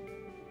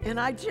 And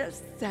I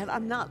just said,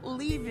 I'm not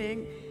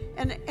leaving.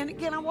 And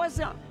again, I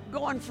wasn't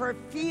going for a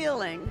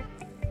feeling.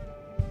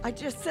 I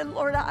just said,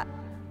 Lord,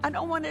 I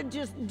don't want to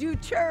just do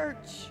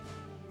church.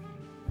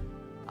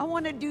 I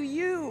want to do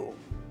you.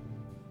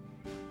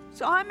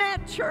 So I'm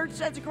at church.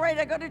 That's great.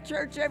 I go to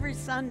church every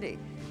Sunday.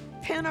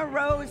 Pin a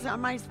rose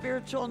on my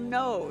spiritual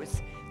nose.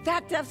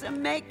 That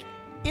doesn't make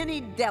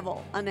any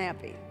devil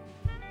unhappy.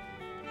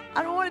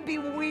 I don't want to be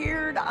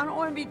weird. I don't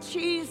want to be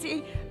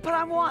cheesy, but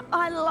I want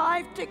my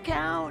life to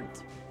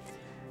count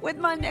with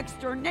my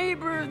next door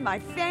neighbors, my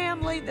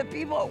family, the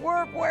people at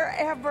work,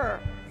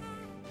 wherever.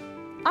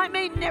 I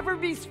may never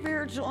be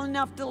spiritual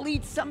enough to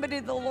lead somebody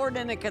to the Lord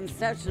in a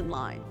concession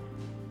line,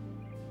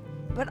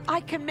 but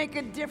I can make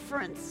a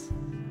difference.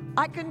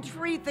 I can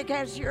treat the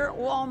cashier at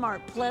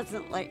Walmart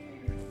pleasantly.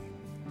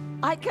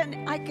 I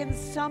can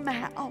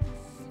somehow,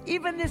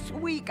 even this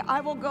week,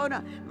 I will go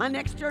to my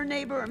next door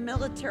neighbor, a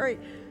military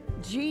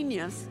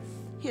genius.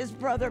 His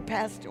brother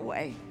passed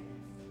away,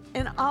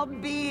 and I'll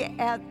be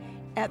at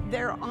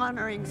their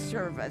honoring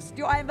service.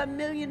 Do I have a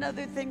million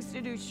other things to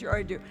do? Sure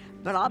I do,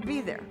 but I'll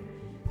be there.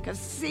 Because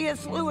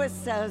C.S. Lewis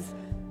says,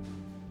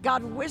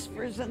 God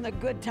whispers in the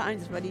good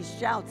times, but he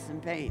shouts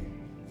in pain.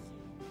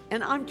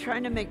 And I'm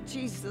trying to make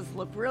Jesus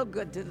look real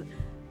good to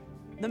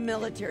the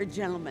military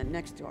gentleman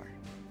next door.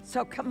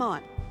 So come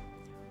on.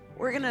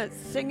 We're going to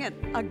sing it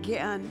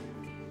again.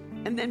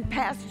 And then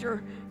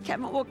Pastor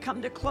Kevin will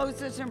come to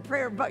close us in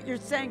prayer. But you're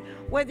saying,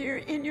 whether you're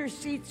in your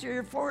seats or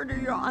you're forward or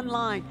you're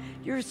online,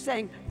 you're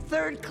saying,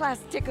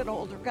 third-class ticket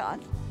holder,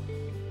 God.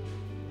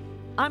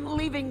 I'm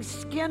leaving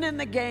skin in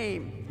the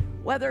game.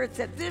 Whether it's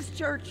at this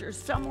church or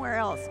somewhere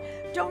else.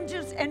 Don't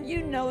just, and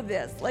you know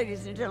this,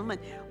 ladies and gentlemen,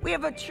 we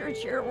have a church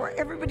here where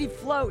everybody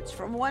floats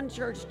from one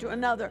church to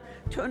another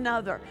to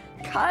another.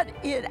 Cut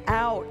it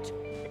out.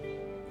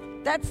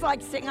 That's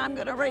like saying I'm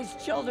going to raise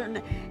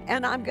children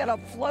and I'm going to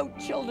float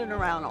children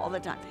around all the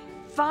time.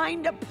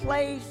 Find a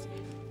place,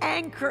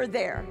 anchor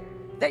there,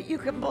 that you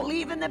can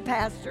believe in the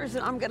pastors,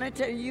 and I'm going to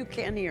tell you, you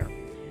can here,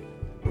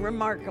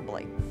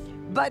 remarkably,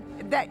 but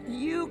that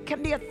you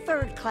can be a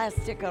third-class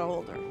ticket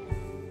holder.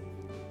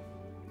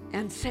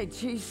 And say,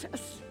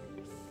 Jesus,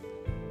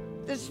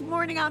 this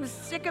morning I'm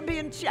sick of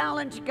being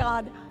challenged,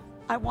 God.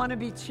 I want to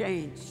be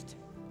changed.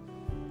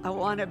 I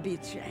want to be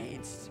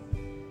changed.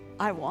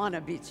 I want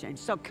to be changed.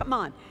 So come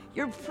on.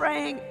 You're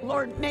praying,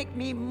 Lord, make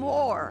me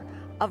more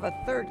of a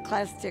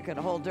third-class ticket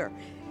holder.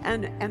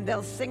 And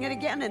they'll sing it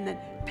again, and then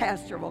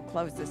Pastor will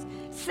close this.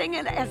 Sing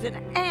it as an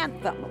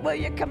anthem. Will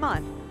you? Come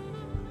on.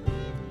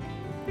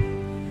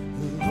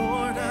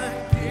 Lord, I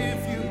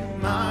give you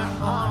my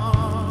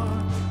heart.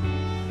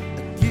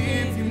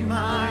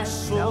 My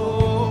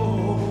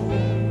soul,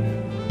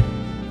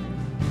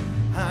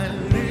 I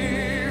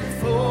live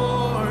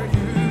for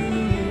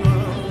you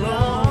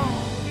alone.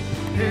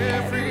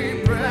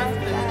 Every breath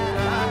that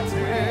I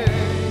take,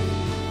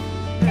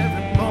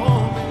 every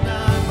moment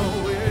I'm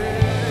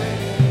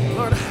awake.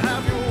 Lord,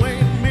 have your way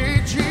in me,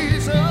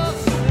 Jesus.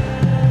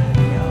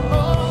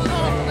 Oh,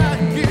 Lord, I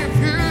give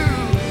you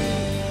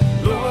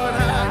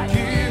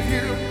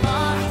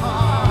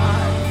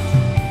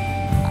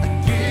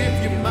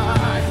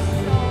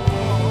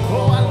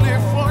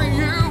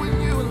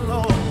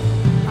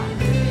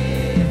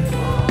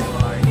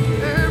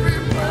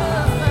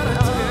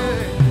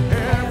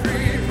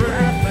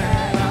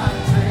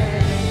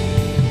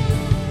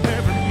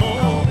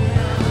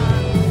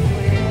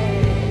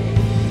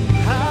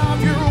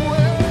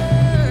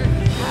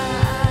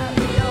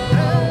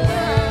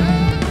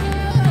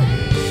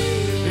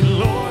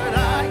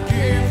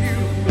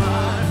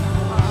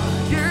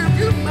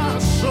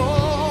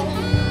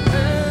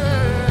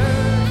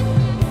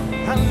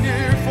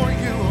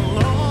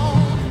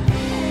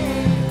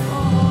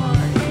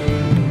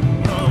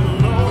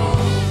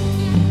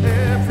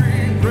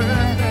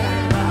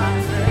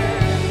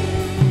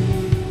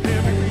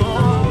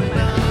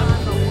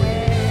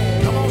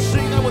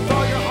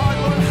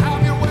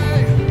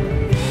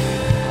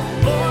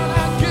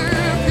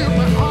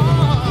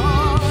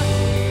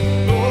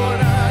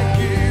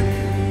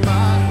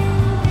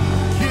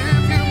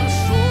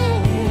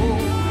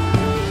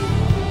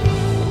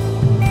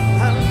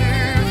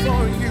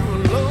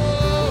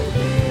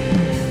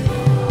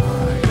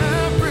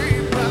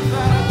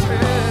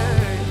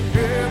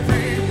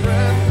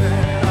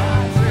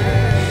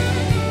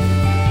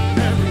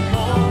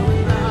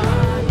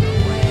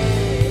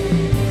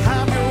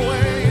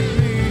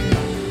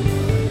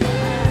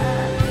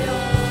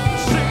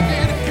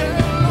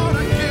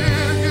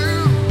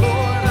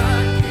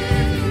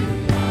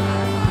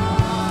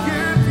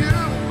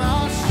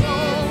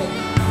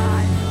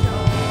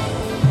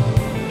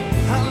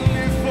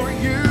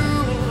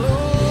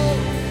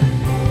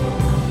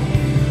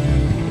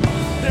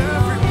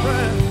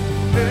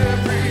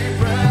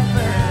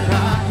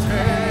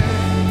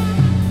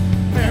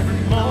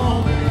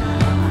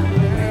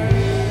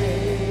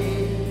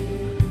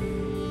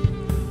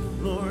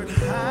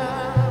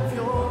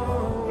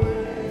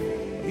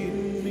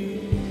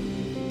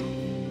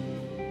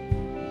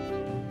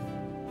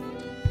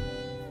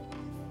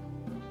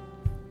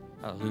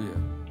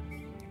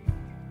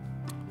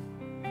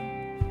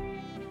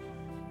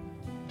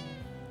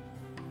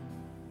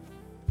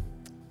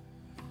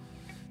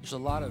There's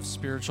a lot of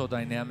spiritual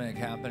dynamic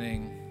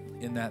happening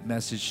in that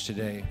message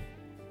today.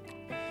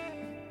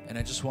 And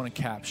I just want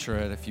to capture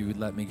it. If you would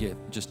let me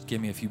just give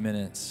me a few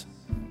minutes.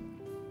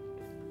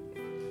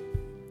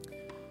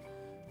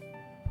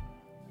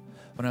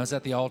 When I was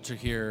at the altar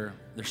here,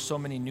 there's so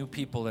many new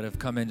people that have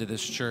come into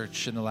this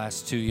church in the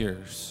last 2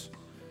 years.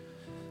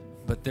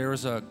 But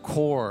there's a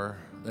core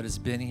that has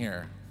been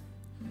here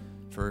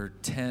for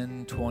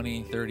 10,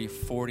 20, 30,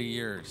 40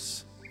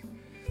 years.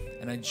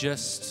 And I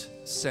just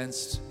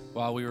sensed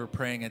while we were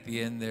praying at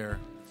the end there,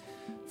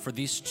 for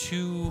these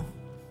two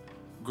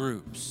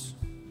groups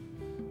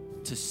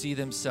to see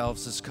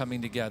themselves as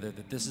coming together,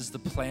 that this is the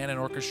plan and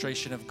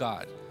orchestration of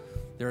God.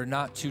 There are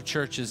not two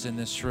churches in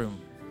this room.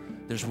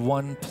 There's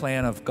one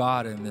plan of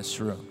God in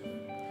this room,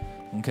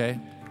 okay?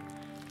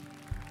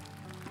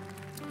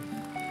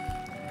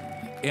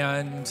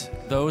 And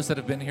those that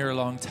have been here a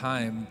long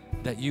time,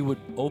 that you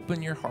would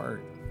open your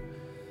heart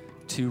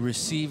to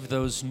receive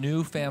those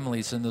new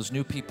families and those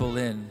new people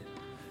in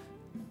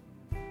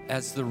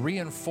as the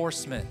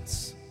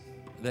reinforcements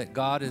that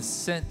God has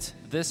sent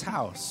this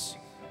house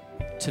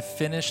to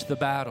finish the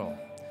battle,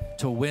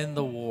 to win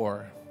the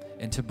war,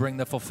 and to bring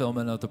the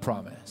fulfillment of the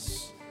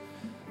promise.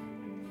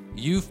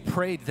 You've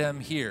prayed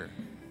them here.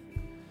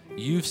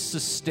 You've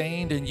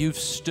sustained and you've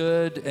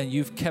stood and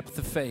you've kept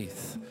the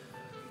faith.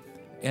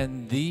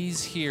 And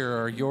these here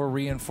are your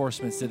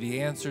reinforcements to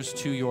the answers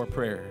to your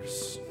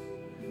prayers.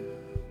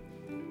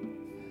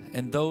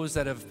 And those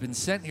that have been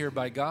sent here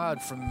by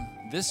God from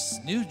this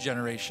new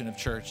generation of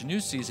church, a new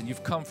season,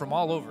 you've come from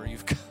all over.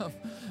 You've come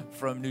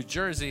from New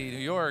Jersey, New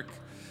York,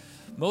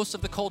 most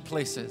of the cold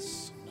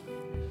places.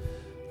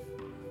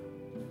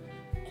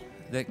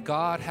 That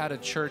God had a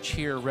church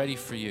here ready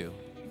for you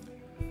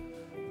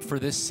for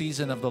this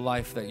season of the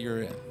life that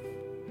you're in.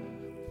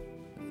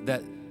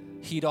 That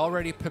He'd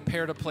already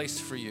prepared a place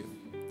for you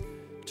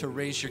to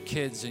raise your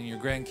kids and your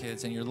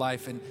grandkids and your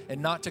life,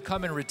 and not to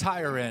come and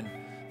retire in,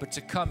 but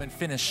to come and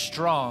finish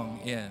strong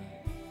in.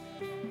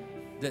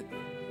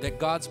 That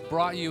God's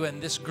brought you,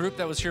 and this group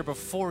that was here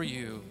before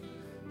you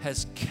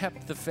has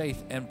kept the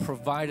faith and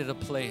provided a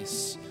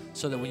place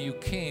so that when you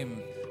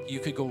came, you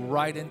could go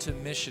right into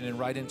mission and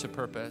right into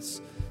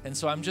purpose. And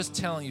so I'm just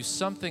telling you,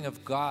 something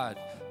of God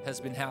has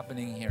been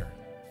happening here.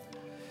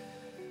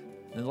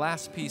 And the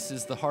last piece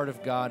is the heart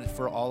of God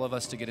for all of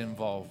us to get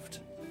involved.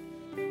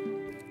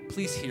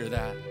 Please hear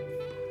that.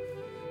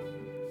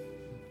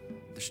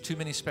 There's too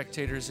many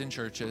spectators in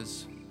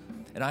churches,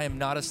 and I am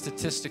not a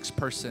statistics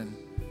person,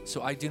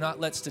 so I do not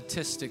let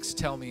statistics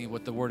tell me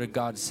what the Word of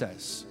God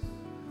says.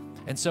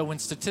 And so when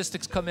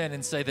statistics come in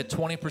and say that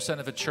 20%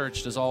 of a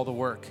church does all the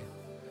work,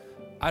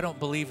 I don't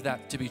believe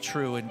that to be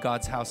true in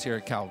God's house here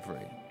at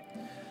Calvary.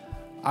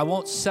 I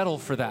won't settle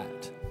for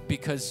that,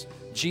 because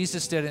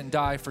Jesus didn't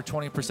die for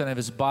 20% of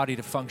his body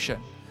to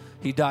function.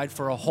 He died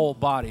for a whole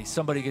body.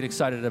 Somebody get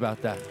excited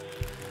about that.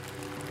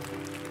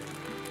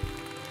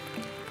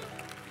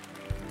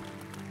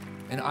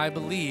 And I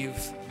believe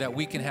that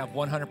we can have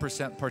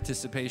 100%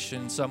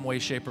 participation in some way,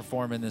 shape, or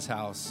form in this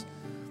house.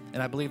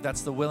 And I believe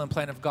that's the will and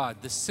plan of God.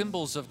 The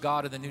symbols of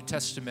God in the New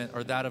Testament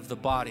are that of the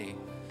body.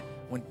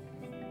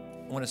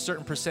 When a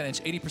certain percentage,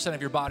 80%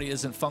 of your body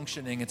isn't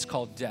functioning, it's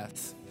called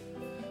death.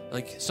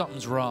 Like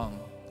something's wrong.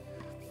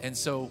 And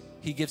so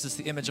he gives us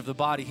the image of the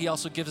body. He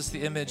also gives us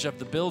the image of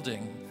the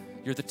building.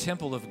 You're the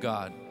temple of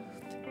God.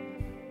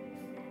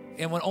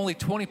 And when only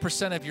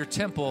 20% of your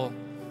temple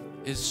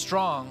is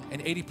strong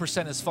and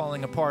 80% is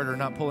falling apart or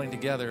not pulling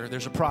together,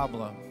 there's a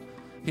problem.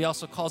 He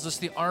also calls us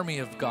the army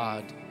of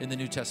God in the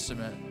New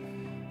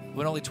Testament.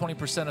 When only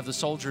 20% of the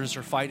soldiers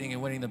are fighting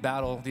and winning the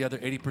battle, the other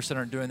 80%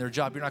 aren't doing their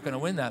job, you're not going to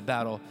win that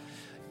battle.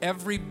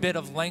 Every bit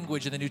of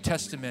language in the New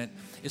Testament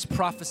is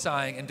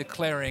prophesying and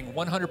declaring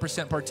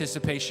 100%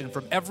 participation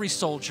from every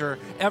soldier,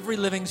 every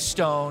living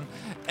stone,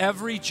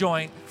 every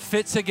joint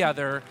fit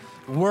together,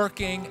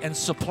 working and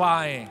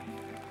supplying.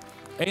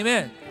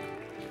 Amen.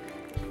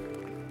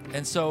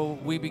 And so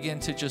we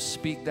begin to just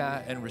speak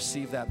that and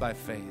receive that by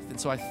faith.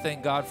 And so I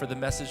thank God for the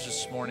message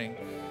this morning,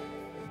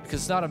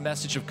 because it's not a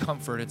message of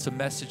comfort. It's a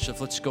message of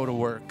let's go to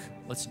work.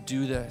 Let's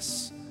do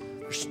this.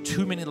 There's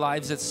too many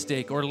lives at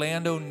stake.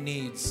 Orlando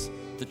needs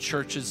the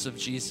churches of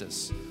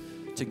Jesus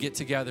to get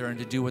together and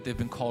to do what they've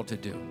been called to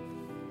do.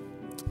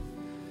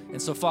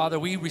 And so, Father,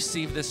 we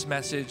receive this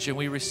message, and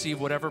we receive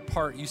whatever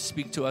part you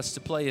speak to us to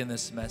play in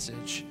this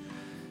message.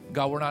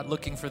 God, we're not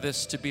looking for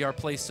this to be our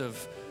place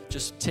of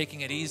just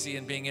taking it easy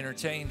and being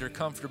entertained or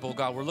comfortable.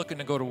 God, we're looking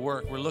to go to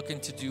work. We're looking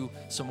to do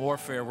some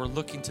warfare. We're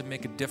looking to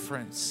make a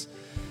difference.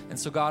 And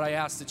so, God, I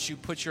ask that you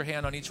put your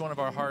hand on each one of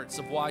our hearts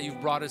of why you've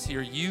brought us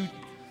here. You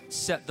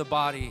set the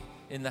body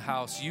in the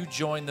house. You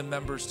join the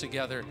members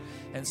together.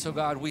 And so,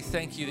 God, we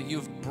thank you that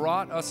you've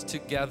brought us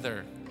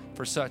together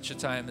for such a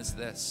time as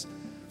this.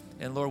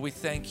 And Lord, we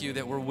thank you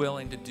that we're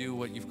willing to do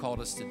what you've called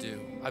us to do.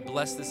 I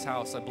bless this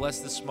house. I bless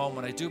this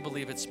moment. I do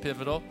believe it's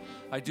pivotal.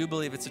 I do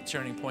believe it's a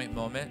turning point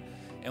moment.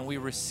 And we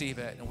receive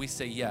it and we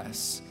say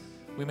yes.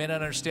 We may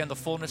not understand the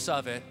fullness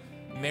of it,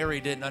 Mary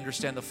didn't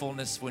understand the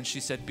fullness when she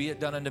said, "Be it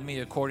done unto me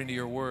according to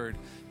your word,"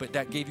 but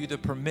that gave you the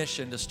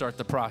permission to start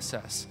the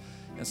process.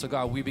 And so,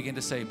 God, we begin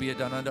to say, "Be it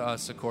done unto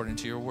us according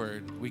to your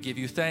word." We give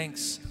you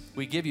thanks.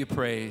 We give you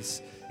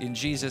praise. In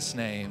Jesus'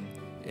 name,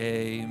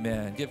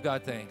 amen. Give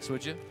God thanks,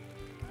 would you?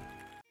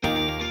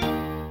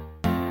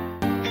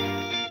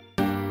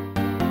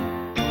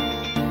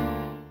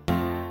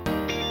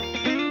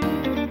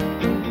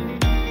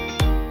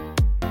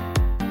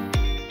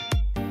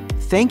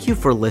 Thank you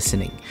for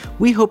listening.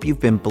 We hope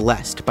you've been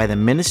blessed by the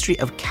ministry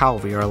of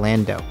Calvary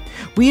Orlando.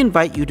 We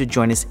invite you to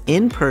join us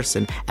in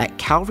person at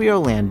Calvary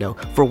Orlando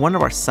for one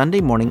of our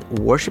Sunday morning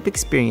worship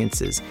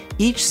experiences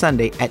each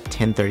Sunday at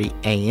 10:30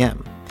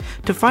 a.m.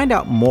 To find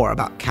out more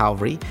about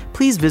Calvary,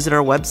 please visit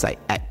our website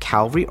at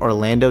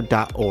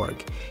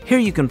calvaryorlando.org. Here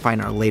you can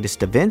find our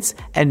latest events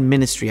and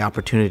ministry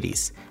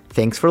opportunities.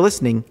 Thanks for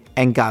listening,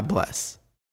 and God bless.